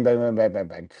 sorry. Bing, bang, bang, bang, bang,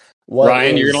 bang.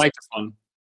 Ryan, you're going to like this one.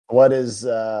 What is...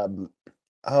 are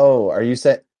you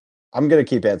saying... I'm going to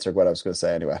keep answering what I was going to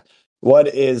say anyway. What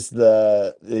is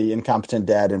the incompetent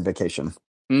dad in Vacation?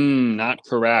 Not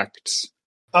correct.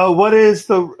 What is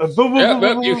the...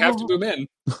 You have to boom in,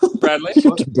 Bradley. You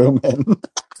have to boom in.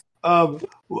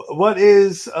 What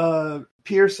is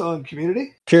Pierce on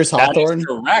Community? Pierce Hawthorne? That is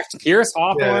correct. Pierce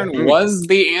Hawthorne was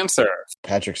the answer.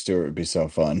 Patrick Stewart would be so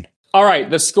fun. All right,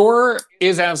 the score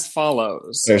is as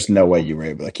follows. There's no way you were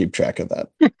able to keep track of that.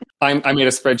 I made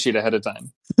a spreadsheet ahead of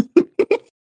time.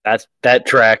 That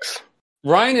tracks.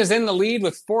 Ryan is in the lead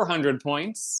with 400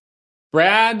 points.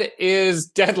 Brad is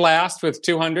dead last with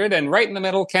 200, and right in the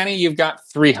middle, Kenny, you've got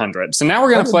 300. So now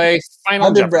we're going to play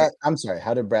Final Jeopardy. I'm sorry,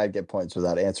 how did Brad get points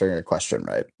without answering a question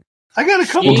right? I got a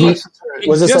couple questions right.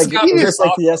 Was this like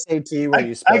the SAT where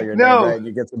you spell your name right and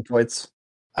you get some points?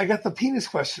 I got the penis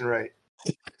question right.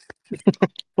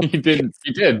 You did.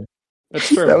 That's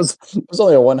true. It was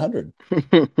only a 100.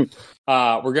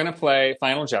 We're going to play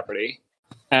Final Jeopardy,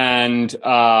 and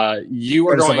you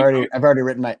are going... I've already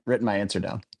written my answer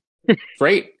down.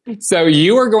 Great. So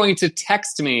you are going to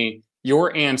text me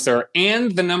your answer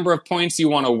and the number of points you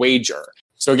want to wager.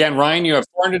 So again, Ryan, you have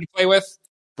 400 to play with.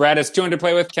 Brad has 200 to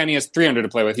play with. Kenny has 300 to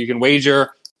play with. You can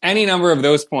wager any number of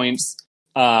those points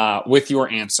with your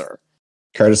answer.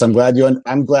 Curtis, I'm glad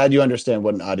you understand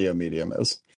what an audio medium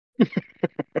is.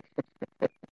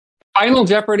 Final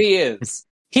Jeopardy is: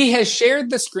 he has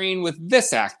shared the screen with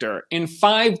this actor in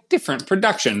 5 different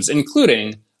productions,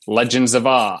 including Legends of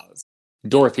Oz,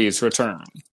 Dorothy's Return.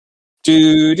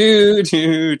 Do do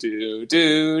do do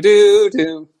do do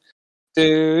do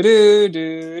do do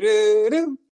do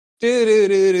do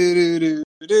do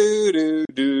do do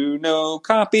do. No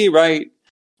copyright.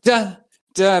 Da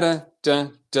da da da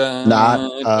da. Not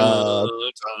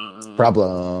a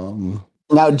problem.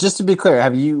 Now, just to be clear,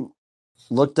 have you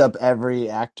looked up every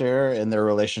actor and their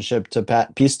relationship to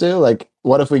Pat Pistu? Like,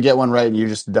 what if we get one right and you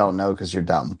just don't know because you're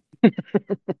dumb?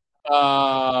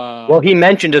 Well, he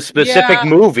mentioned a specific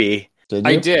movie. Did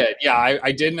you? I did. Yeah,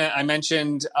 I did. I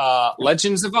mentioned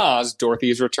Legends of Oz,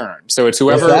 Dorothy's Return. So it's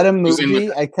whoever. Is that a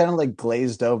movie? I kind of like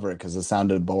glazed over it because it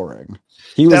sounded boring.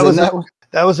 He was in that.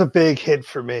 That was a big hit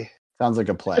for me. Sounds like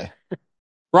a play.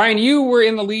 Ryan, you were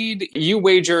in the lead. You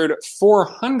wagered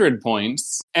 400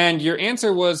 points, and your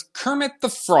answer was Kermit the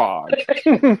Frog.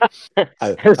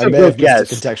 I may have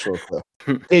missed a contextual clue.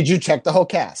 Did you check the whole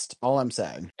cast? All I'm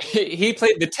saying. He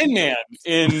played the Tin Man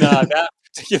in that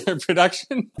particular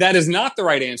production. That is not the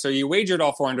right answer. You wagered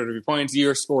all 400 of your points.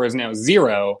 Your score is now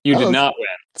 0. You did not win.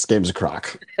 This game's a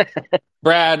crock.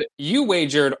 Brad, you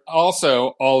wagered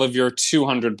also all of your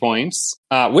 200 points,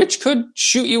 which could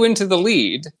shoot you into the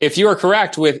lead if you are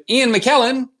correct with Ian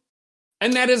McKellen.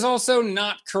 And that is also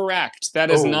not correct.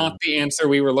 That is not the answer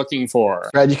we were looking for.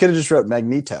 Brad, you could have just wrote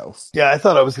Magneto. Yeah, I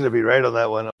thought I was going to be right on that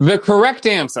one. The correct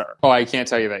answer. Oh, I can't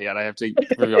tell you that yet. I have to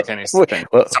reveal Kenny's thing.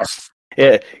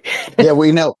 Yeah,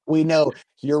 we know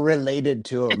you're related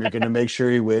to him. You're going to make sure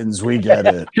he wins. We get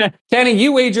it. Kenny,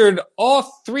 you wagered all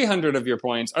 300 of your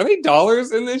points. Are they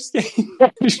dollars in this game?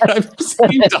 Should I be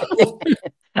saying dollars?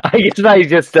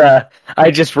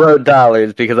 I just wrote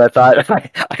dollars because I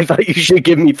thought you should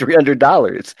give me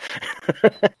 $300.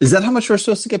 Is that how much we're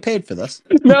supposed to get paid for this?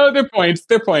 No, they're points.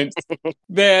 They're points.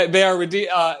 They are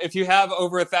if you have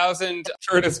over 1,000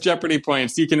 Curtis Jeopardy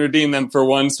points, you can redeem them for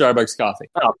 1 Starbucks coffee.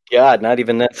 Oh God, not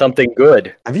even that. Something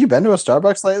good. Have you been to a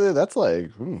Starbucks lately? That's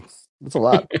like that's a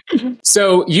lot.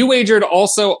 So you wagered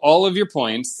also all of your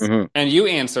points, and you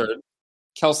answered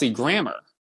Kelsey Grammer,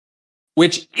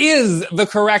 which is the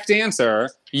correct answer.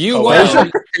 You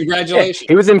won. Congratulations.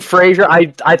 He was in Frasier.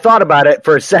 I thought about it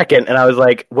for a second, and I was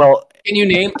like, well... Can you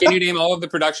name all of the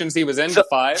productions he was in, the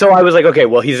 5? So I was like, okay,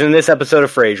 well, he's in this episode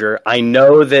of Frasier. I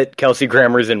know that Kelsey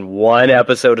Grammer's in 1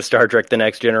 episode of Star Trek The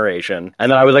Next Generation.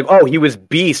 And then I was like, oh, he was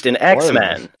Beast in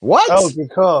X-Men. What? Oh,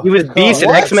 good call. He was Beast in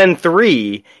X-Men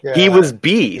 3. Yeah, he was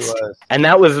Beast. He was. And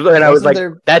that was... And I was like,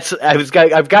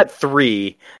 I've got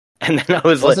 3... And then I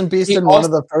wasn't Beast in one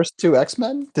of the first 2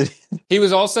 X-Men? He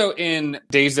was also in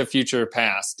Days of Future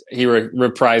Past. He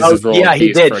reprised his role. Yeah,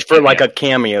 he did for like a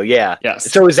cameo. Yeah.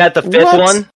 Yes. So is that the 5th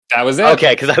one? That was it.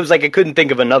 Okay, because I was like, I couldn't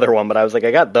think of another one, but I was like,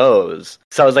 I got those.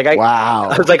 So I was like, wow.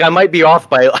 I was like, I might be off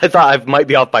by. I thought I might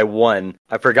be off by one.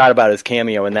 I forgot about his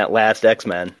cameo in that last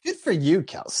X-Men. Good for you,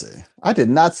 Kelsey. I did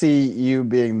not see you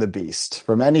being the Beast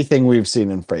from anything we've seen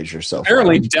in Frasier so far.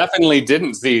 Apparently, definitely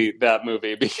didn't see that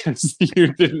movie because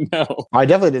you didn't know. I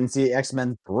definitely didn't see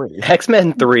X-Men 3.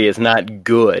 X-Men 3 is not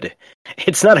good.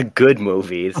 It's not a good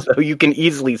movie, so you can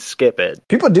easily skip it.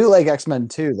 People do like X-Men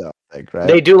 2, though. Right?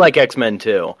 They do like X-Men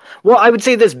too. Well, I would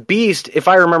say this Beast, if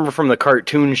I remember from the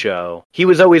cartoon show, he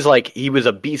was always like, he was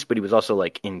a beast, but he was also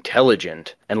like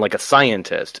intelligent and like a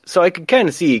scientist. So I could kind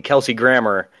of see Kelsey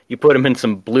Grammer, you put him in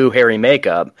some blue hairy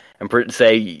makeup and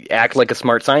say, act like a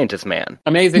smart scientist man.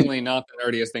 Amazingly not the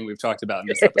nerdiest thing we've talked about in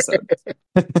this episode.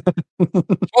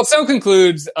 Well, so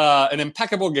concludes an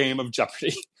impeccable game of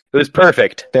Jeopardy! It was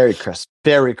perfect. Very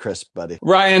crisp, buddy.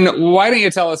 Ryan, why don't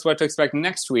you tell us what to expect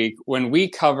next week when we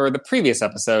cover the previous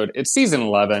episode? It's season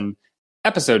 11,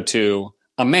 episode 2,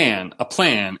 A Man, a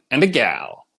Plan, and a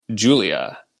Gal,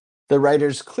 Julia. The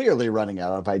writer's clearly running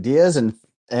out of ideas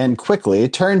and quickly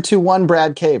turn to one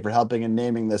Brad K for helping in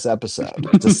naming this episode.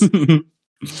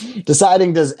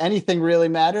 Deciding does anything really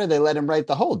matter, they let him write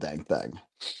the whole dang thing.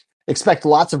 Expect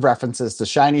lots of references to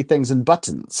shiny things and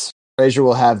buttons. Frasier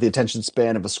will have the attention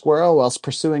span of a squirrel whilst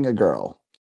pursuing a girl.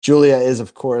 Julia is,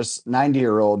 of course,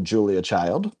 90-year-old Julia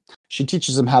Child. She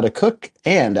teaches him how to cook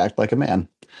and act like a man.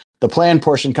 The plan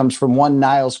portion comes from one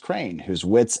Niles Crane, whose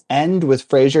wits end with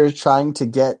Frasier trying to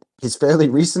get his fairly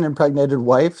recent impregnated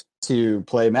wife to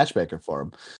play matchmaker for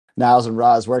him. Niles and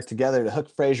Roz work together to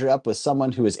hook Frasier up with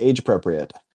someone who is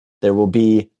age-appropriate. There will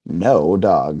be no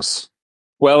dogs.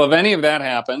 Well, if any of that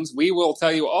happens, we will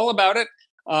tell you all about it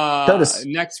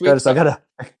next week. Curtis, I got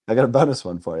a bonus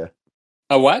one for you.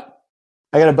 A what?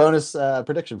 I got a bonus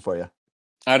prediction for you.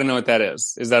 I don't know what that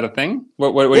is. Is that a thing?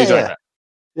 What are you talking about?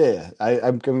 Yeah.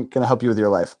 I'm going to help you with your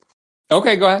life.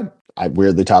 Okay, go ahead. I'm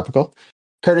weirdly topical.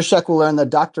 Curtis Shuck will learn that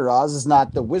Dr. Oz is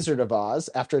not the Wizard of Oz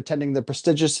after attending the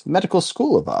prestigious Medical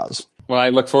School of Oz. Well, I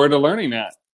look forward to learning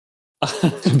that.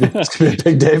 It's going to be a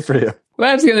big day for you.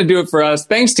 That's going to do it for us.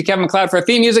 Thanks to Kevin MacLeod for our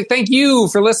theme music. Thank you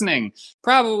for listening.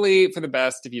 Probably for the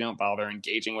best if you don't bother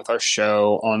engaging with our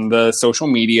show on the social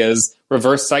medias.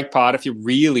 Reverse Psych Pod if you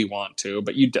really want to,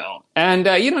 but you don't. And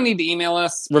you don't need to email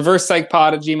us,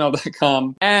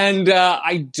 reversepsychpod@gmail.com. And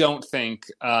I don't think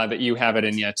that you have it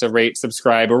in yet to rate,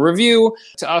 subscribe, or review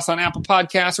to us on Apple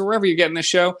Podcasts or wherever you're getting this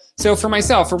show. So for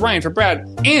myself, for Ryan, for Brad,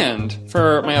 and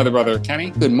for my other brother, Kenny,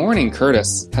 Good Morning,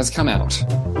 Curtis has come out.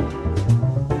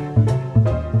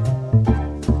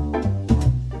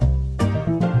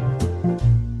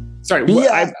 Sorry,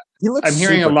 yeah, I'm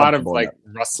hearing a lot of like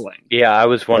rustling. Yeah, I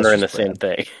was wondering the same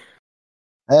thing.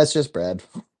 That's just Brad,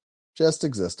 just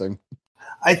existing.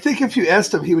 I think if you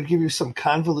asked him, he would give you some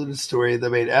convoluted story that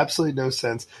made absolutely no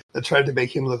sense that tried to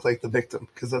make him look like the victim,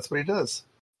 because that's what he does.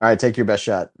 All right, take your best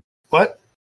shot. What?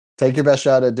 Take your best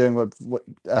shot at doing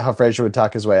how Frasier would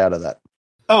talk his way out of that.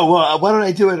 Oh, well, why don't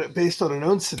I do it based on a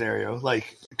known scenario,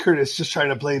 like Curtis just trying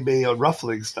to blame me on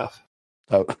ruffling stuff.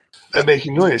 Oh. And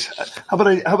making noise. How about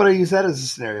I use that as a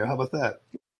scenario? How about that?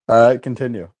 All right,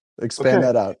 continue. Expand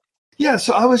that out. Yeah,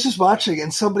 so I was just watching,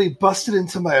 and somebody busted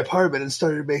into my apartment and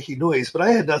started making noise, but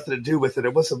I had nothing to do with it.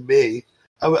 It wasn't me.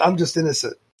 I'm just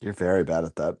innocent. You're very bad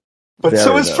at that. But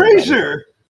so is Frasier.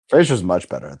 Frasier's much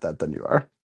better at that than you are.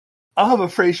 I'll have a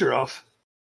Frasier off.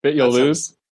 Bet you'll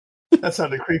lose? That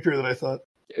sounded creepier than I thought.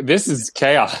 This is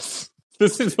chaos.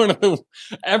 This is one of the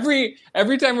every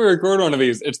time we record one of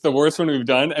these, it's the worst one we've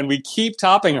done, and we keep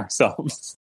topping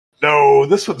ourselves. No,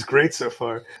 this one's great so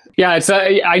far. Yeah, it's.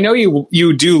 I know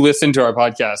you do listen to our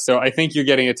podcast, so I think you're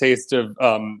getting a taste of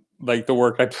like the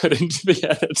work I put into the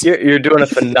edit. You're doing a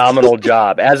phenomenal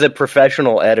job as a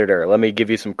professional editor. Let me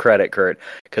give you some credit, Kurt,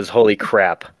 because holy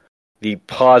crap, the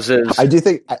pauses. I do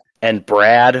think, and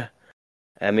Brad.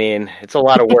 I mean, it's a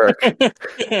lot of work.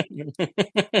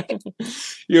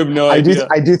 You have no idea.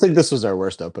 I do think this was our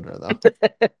worst opener, though.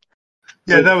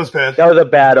 Yeah, that was bad. That was a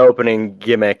bad opening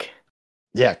gimmick.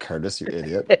 Yeah, Curtis, you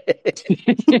idiot.